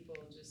sure people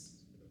just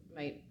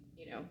might,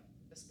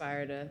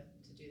 aspire to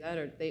do that,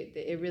 or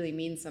it really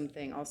means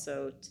something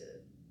also to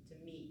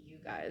meet you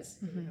guys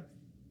who have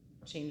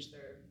changed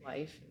their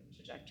life and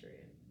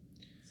trajectory.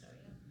 So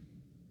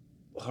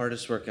yeah.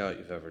 Hardest workout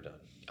you've ever done?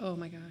 Oh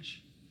my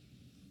gosh.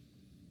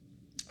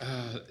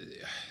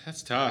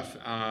 That's tough.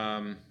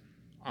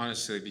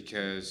 Honestly,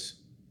 because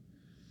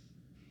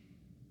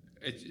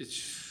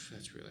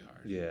that's really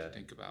hard to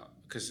think about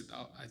because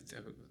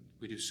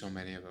we do so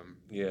many of them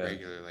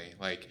regularly.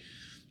 Like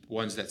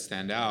ones that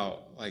stand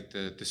out, like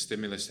the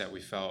stimulus that we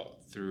felt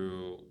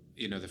through,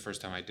 the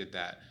first time I did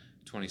that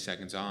 20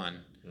 seconds on,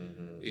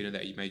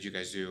 that made you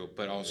guys do,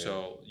 but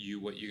also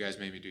what you guys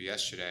made me do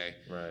yesterday.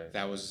 Right.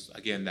 That was,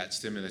 again, that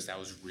stimulus that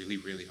was really,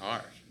 really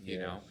hard,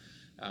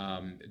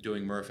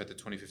 doing Murph at the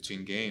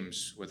 2015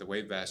 games with a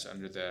weight vest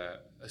under the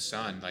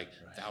sun, like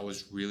that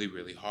was really,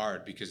 really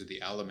hard because of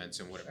the elements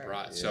and what it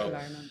brought. Yeah. So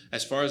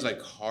as far as like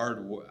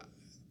hard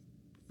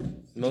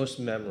most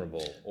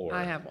memorable, or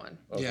I have one.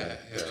 Okay. Yeah.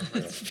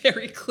 It's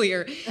very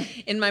clear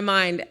in my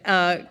mind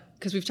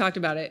because we've talked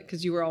about it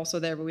because you were also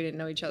there, but we didn't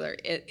know each other.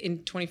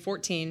 In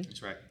 2014,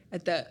 that's right.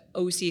 At the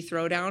OC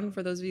Throwdown,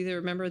 for those of you that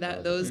remember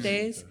those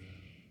days,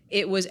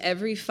 it was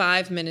every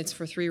 5 minutes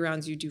for 3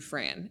 rounds you do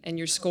Fran, and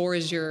your score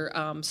is your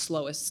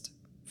slowest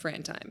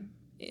Fran time.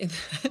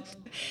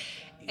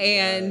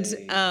 And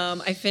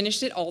I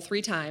finished it all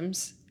 3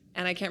 times,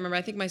 and I can't remember.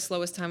 I think my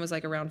slowest time was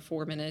like around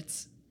 4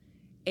 minutes.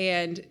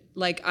 And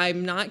like,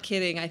 I'm not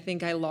kidding. I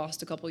think I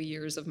lost a couple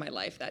years of my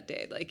life that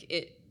day. Like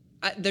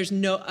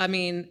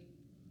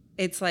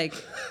it's like,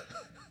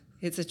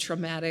 it's a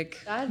traumatic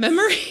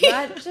memory.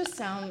 That just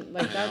sound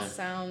like that was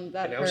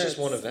hurts just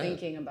one event.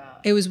 Thinking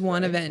about. It was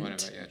one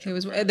event.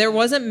 There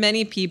wasn't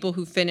many people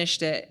who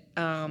finished it.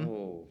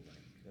 Oh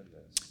my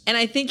goodness. And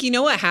I think,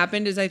 what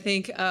happened is I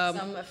think,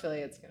 some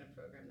affiliate's going to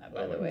program that,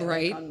 by the way.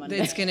 right. Like on Monday.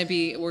 It's going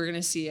to we're going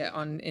to see it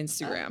on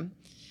Instagram.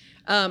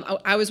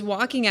 I was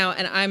walking out,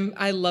 and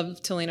I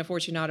love Talena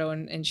Fortunato,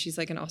 and she's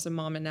like an awesome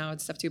mom and now and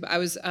stuff too. But I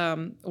was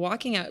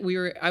walking out.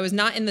 I was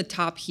not in the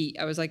top heat.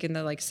 I was like in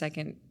the like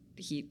second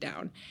heat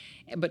down.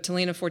 But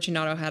Talena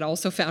Fortunato had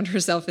also found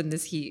herself in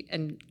this heat,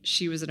 and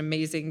she was an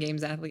amazing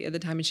games athlete at the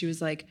time. And she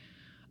was like,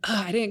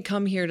 I didn't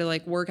come here to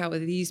like work out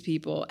with these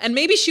people. And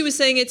maybe she was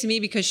saying it to me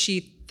because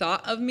she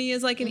thought of me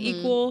as like an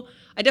equal.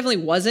 I definitely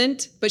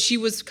wasn't, but she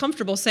was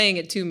comfortable saying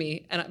it to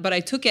me. But I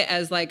took it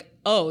as like,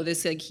 oh,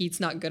 this like heat's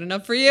not good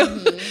enough for you.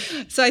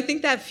 So I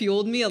think that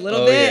fueled me a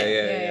little bit.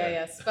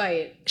 Yeah.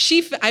 Spite.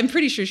 I'm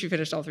pretty sure she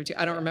finished all 3 too.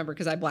 I don't remember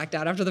because I blacked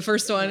out after the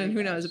first one, and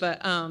who knows.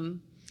 But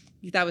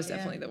that was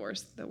definitely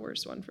the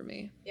worst one for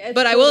me. Yeah,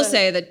 but I will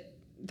say that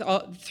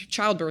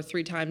childbirth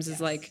 3 times is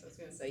like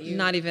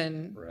not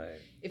even. Right.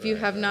 If you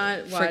have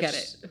not Forget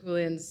watched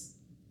Julian's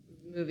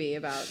movie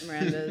about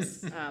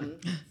Miranda's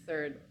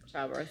third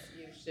childbirth,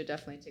 you should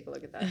definitely take a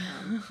look at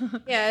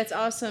that. Yeah, it's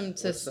awesome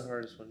to. What's the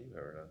hardest one you've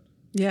ever done?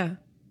 Yeah.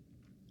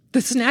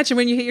 The snatch and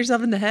when you hit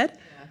yourself in the head?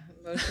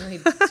 Yeah, emotionally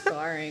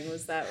scarring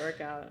was that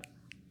workout.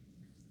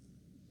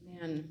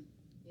 Man,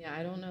 yeah,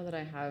 I don't know that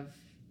I have.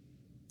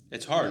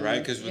 It's hard, right?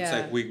 Because Yeah.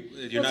 it's like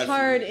you're It's not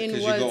hard in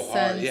 'cause what you go sense?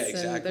 hard. Yeah, And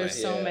exactly.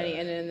 there's so Yeah. many,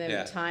 and then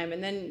Yeah. time,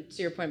 and then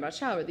to your point about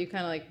childbirth, you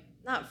kind of like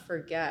not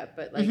forget,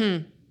 but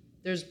like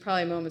there's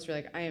probably moments where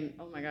like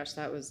oh my gosh,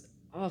 that was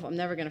awful. I'm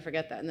never gonna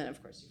forget that, and then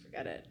of course you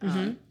forget it.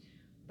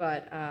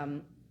 But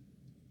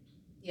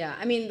yeah,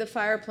 I mean the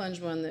fire plunge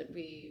one that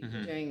we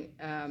were doing,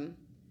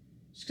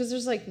 just because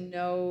there's like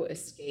no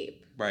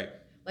escape. Right.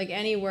 Like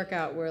any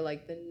workout where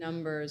like the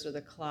numbers or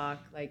the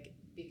clock, like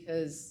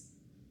because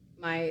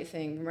my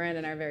thing, Miranda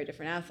and I are very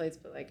different athletes,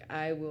 but like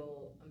I'm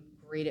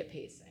great at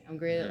pacing. I'm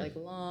great at like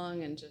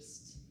long and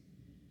just,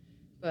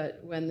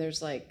 but when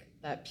there's like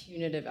that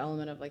punitive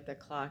element of like the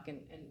clock and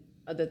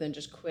other than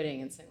just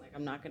quitting and saying like,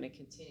 I'm not going to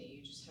continue,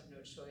 you just have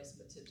no choice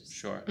but to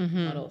just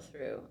muddle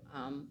through.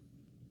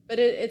 But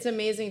it's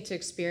amazing to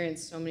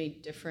experience so many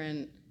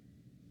different,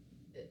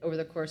 over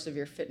the course of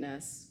your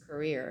fitness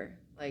career,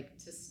 like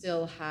to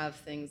still have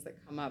things that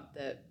come up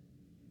that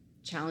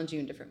challenge you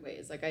in different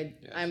ways. Like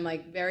I'm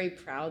like very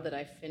proud that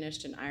I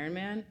finished an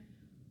Ironman.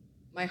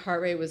 My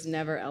heart rate was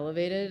never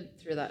elevated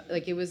through that.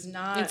 Like it was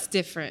not. It's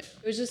different.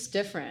 It was just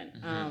different.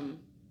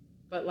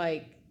 But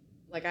like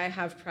I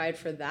have pride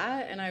for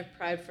that, and I have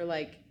pride for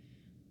like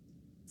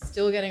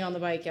still getting on the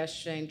bike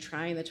yesterday and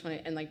trying the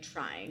 20 and like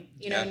trying,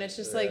 you know. And it's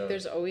just like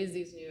there's always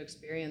these new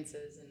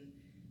experiences, and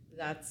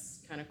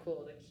that's kind of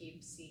cool to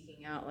keep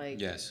seeking out.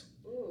 Like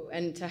ooh,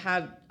 and to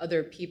have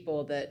other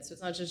people that, so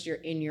it's not just you're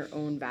in your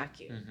own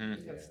vacuum.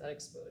 You have that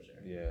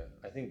exposure. Yeah,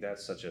 I think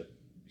that's such a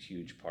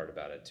huge part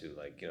about it too.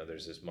 Like, you know,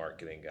 there's this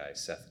marketing guy,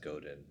 Seth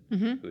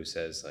Godin, who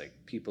says like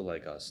people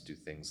like us do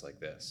things like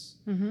this,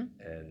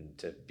 and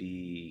to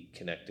be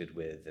connected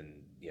with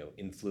and, you know,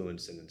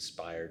 influenced and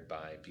inspired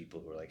by people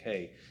who are like,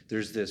 hey,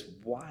 there's this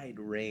wide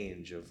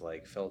range of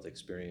like felt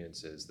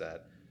experiences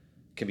that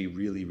can be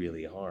really,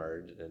 really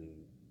hard, and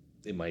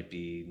it might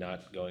be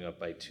not going up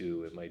by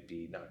 2. It might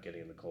be not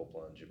getting in the cold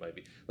plunge. It might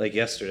be like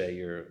yesterday,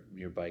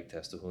 your bike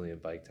test, the Julian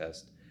bike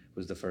test,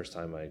 was the first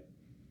time I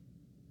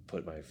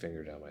put my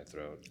finger down my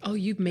throat. Oh,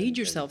 you made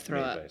yourself throw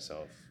made up.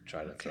 myself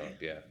try to throw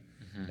up, yeah.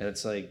 And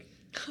it's like,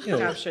 you know,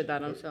 Captured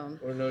that on film.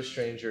 We're no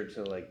stranger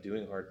to like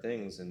doing hard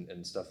things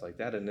and stuff like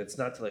that. And it's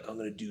not to like, I'm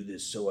gonna do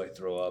this so I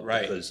throw up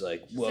because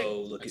like,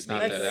 whoa, look at me.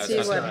 Let's see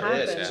what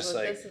happens. It's just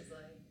what like, this is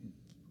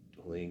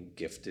like. Julian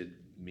gifted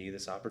me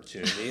this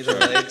opportunity to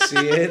like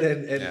see it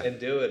and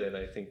do it. And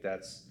I think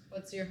that's.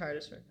 What's your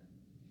hardest workout?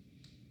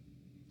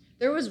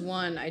 There was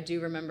one I do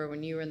remember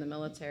when you were in the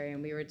military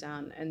and we were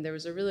down, and there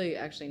was a really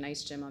actually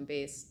nice gym on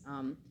base,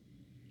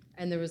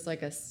 and there was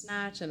like a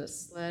snatch and a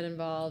sled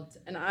involved,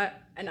 and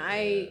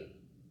I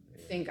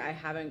think I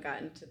haven't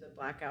gotten to the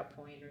blackout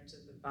point or to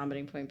the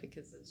vomiting point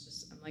because it's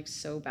just I'm like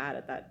so bad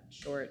at that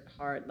short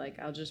hard, like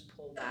I'll just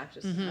pull back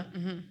just enough.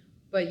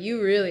 But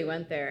you really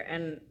went there,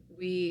 and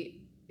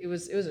it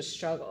was a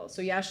struggle.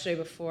 So yesterday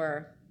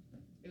before,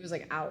 it was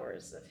like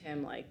hours of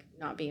him like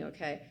not being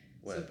okay.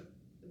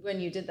 When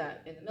you did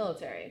that in the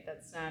military,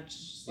 that snatch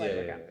sled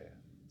workout.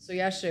 So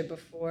yesterday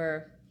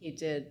before he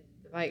did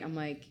the bike, I'm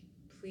like,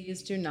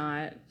 please do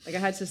not, like I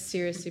had to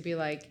seriously be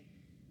like,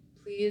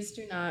 please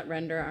do not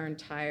render our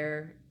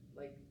entire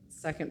like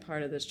second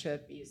part of this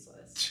trip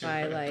useless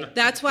by like.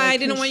 That's why I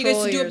didn't want you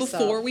guys to do it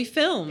before we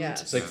filmed. Yeah.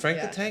 It's like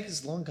Frank the Tank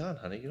is long gone,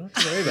 honey. You don't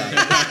have to worry about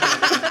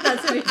it.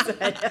 That's what he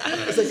said.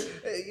 It's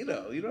like, hey, you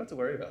know, you don't have to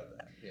worry about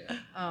that. Yeah.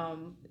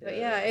 But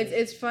yeah,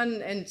 it's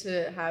fun, and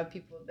to have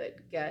people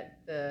that get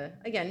the,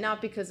 again, not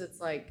because it's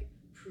like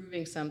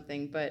proving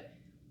something, but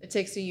it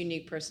takes a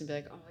unique person to be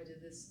like, oh, I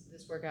did this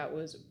workout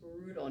was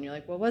brutal, and you're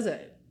like, what was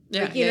it?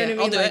 Yeah, like, you know what I mean?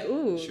 I'll do like, it.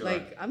 ooh,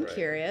 like I'm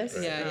curious.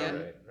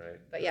 Right.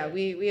 But yeah,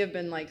 we have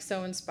been like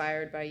so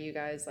inspired by you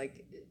guys,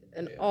 like,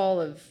 and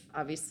all of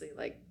obviously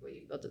like what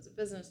you built as a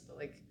business, but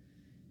like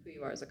who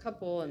you are as a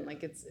couple, and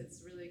like it's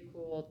really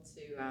cool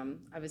to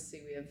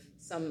obviously we have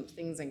some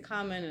things in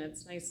common, and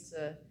it's nice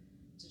to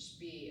just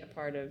be a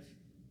part of,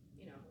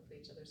 you know,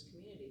 each other's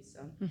community.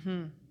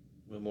 So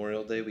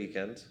Memorial Day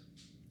weekend,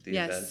 the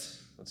Yes. event.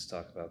 Let's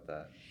talk about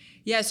that.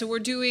 Yeah, so we're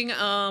doing,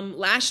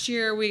 last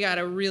year we got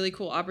a really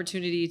cool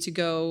opportunity to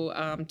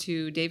go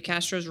to Dave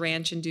Castro's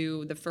ranch and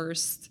do the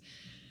first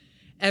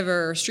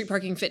ever street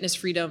parking fitness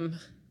freedom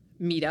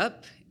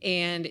meetup.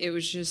 And it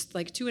was just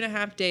like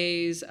 2.5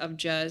 days of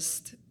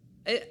just,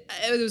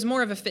 it was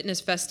more of a fitness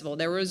festival.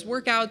 There was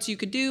workouts you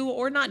could do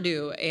or not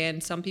do.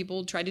 And some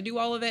people tried to do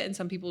all of it, and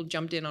some people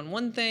jumped in on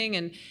one thing.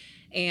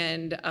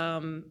 And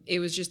it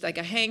was just like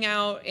a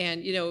hangout,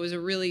 and you know, it was a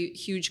really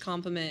huge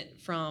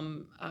compliment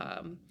from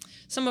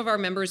some of our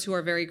members who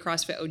are very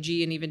CrossFit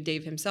OG, and even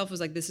Dave himself was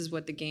like, this is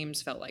what the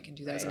games felt like in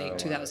 2008,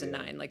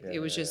 2009. Like it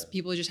was just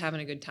people just having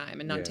a good time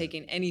and not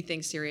taking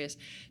anything serious.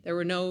 There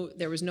was no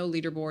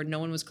leaderboard, no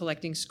one was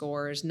collecting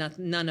scores,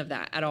 none of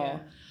that at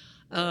all.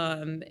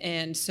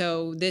 And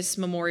so this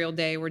Memorial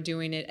Day, we're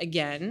doing it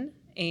again.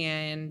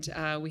 And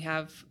we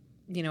have,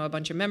 a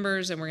bunch of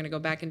members, and we're going to go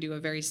back and do a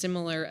very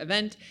similar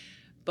event.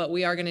 But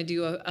we are going to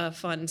do a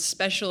fun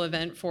special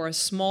event for a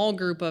small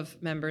group of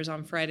members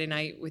on Friday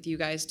night with you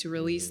guys to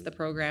release the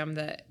program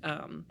that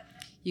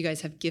you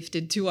guys have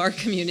gifted to our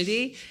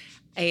community,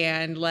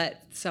 and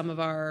let some of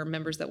our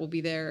members that will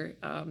be there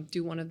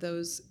do one of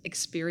those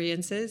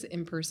experiences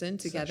in person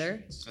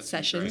together.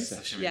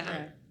 Sessions.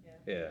 Yeah.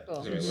 Yeah,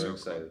 Cool. we're So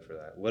excited for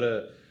that. What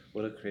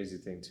a crazy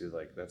thing too.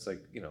 Like that's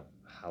like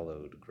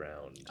hallowed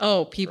ground.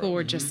 Oh, people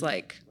were just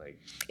like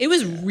it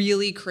was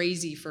really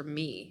crazy for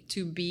me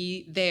to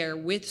be there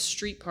with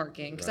street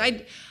parking,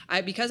 because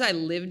because I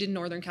lived in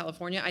Northern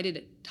California, I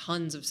did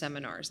tons of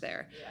seminars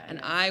there, and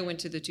I went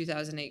to the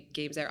 2008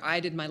 games there. I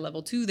did my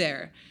level 2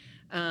 there.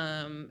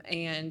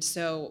 And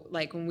so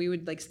like when we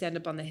would like stand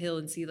up on the hill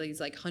and see these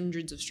like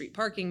hundreds of street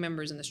parking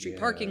members and the street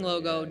parking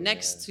logo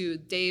next to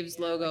Dave's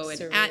logo,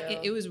 like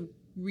and it was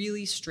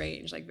really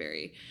strange, like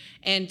very,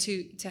 and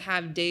to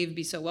have Dave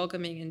be so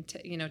welcoming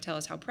and tell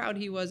us how proud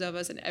he was of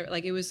us, and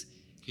like it was.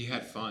 He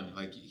had fun.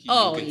 Like you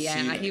could see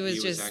that he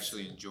was just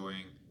actually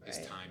enjoying his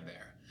time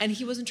there. And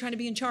he wasn't trying to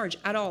be in charge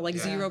at all, like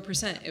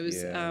 0%. It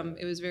was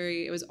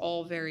it was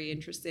all very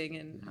interesting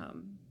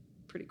and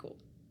pretty cool.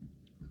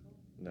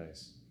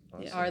 Nice.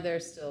 Awesome. Yeah. Are there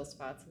still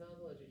spots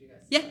available, or did you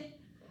guys? Yeah,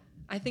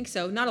 I think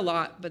so. Not a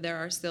lot, but there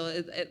are still,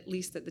 at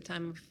least at the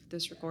time of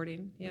this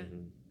recording. Yeah.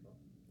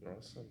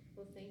 Awesome.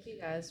 Well, thank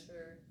you guys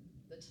for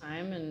the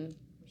time, and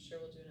I'm sure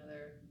we'll do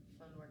another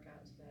fun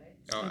workout today.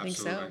 Oh, I think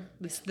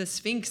absolutely. so. The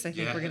Sphinx, I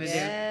think we're gonna do.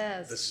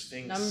 Yes. The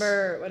Sphinx.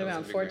 Number, what That was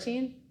about gonna be great.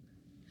 14?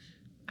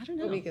 I don't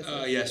know. What week is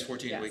it? Yes,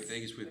 14 Yes. week. I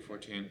think it's week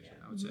 14.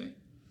 I would say.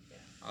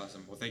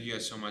 Awesome. Well, thank you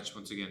guys so much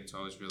once again. It's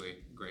always really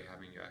great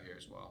having you out here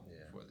as well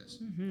for this.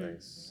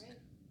 Thanks.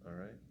 All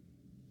right.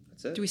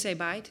 That's it. Do we say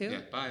bye too?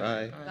 Yeah. Bye.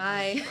 Bye.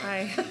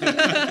 Bye.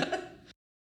 Bye.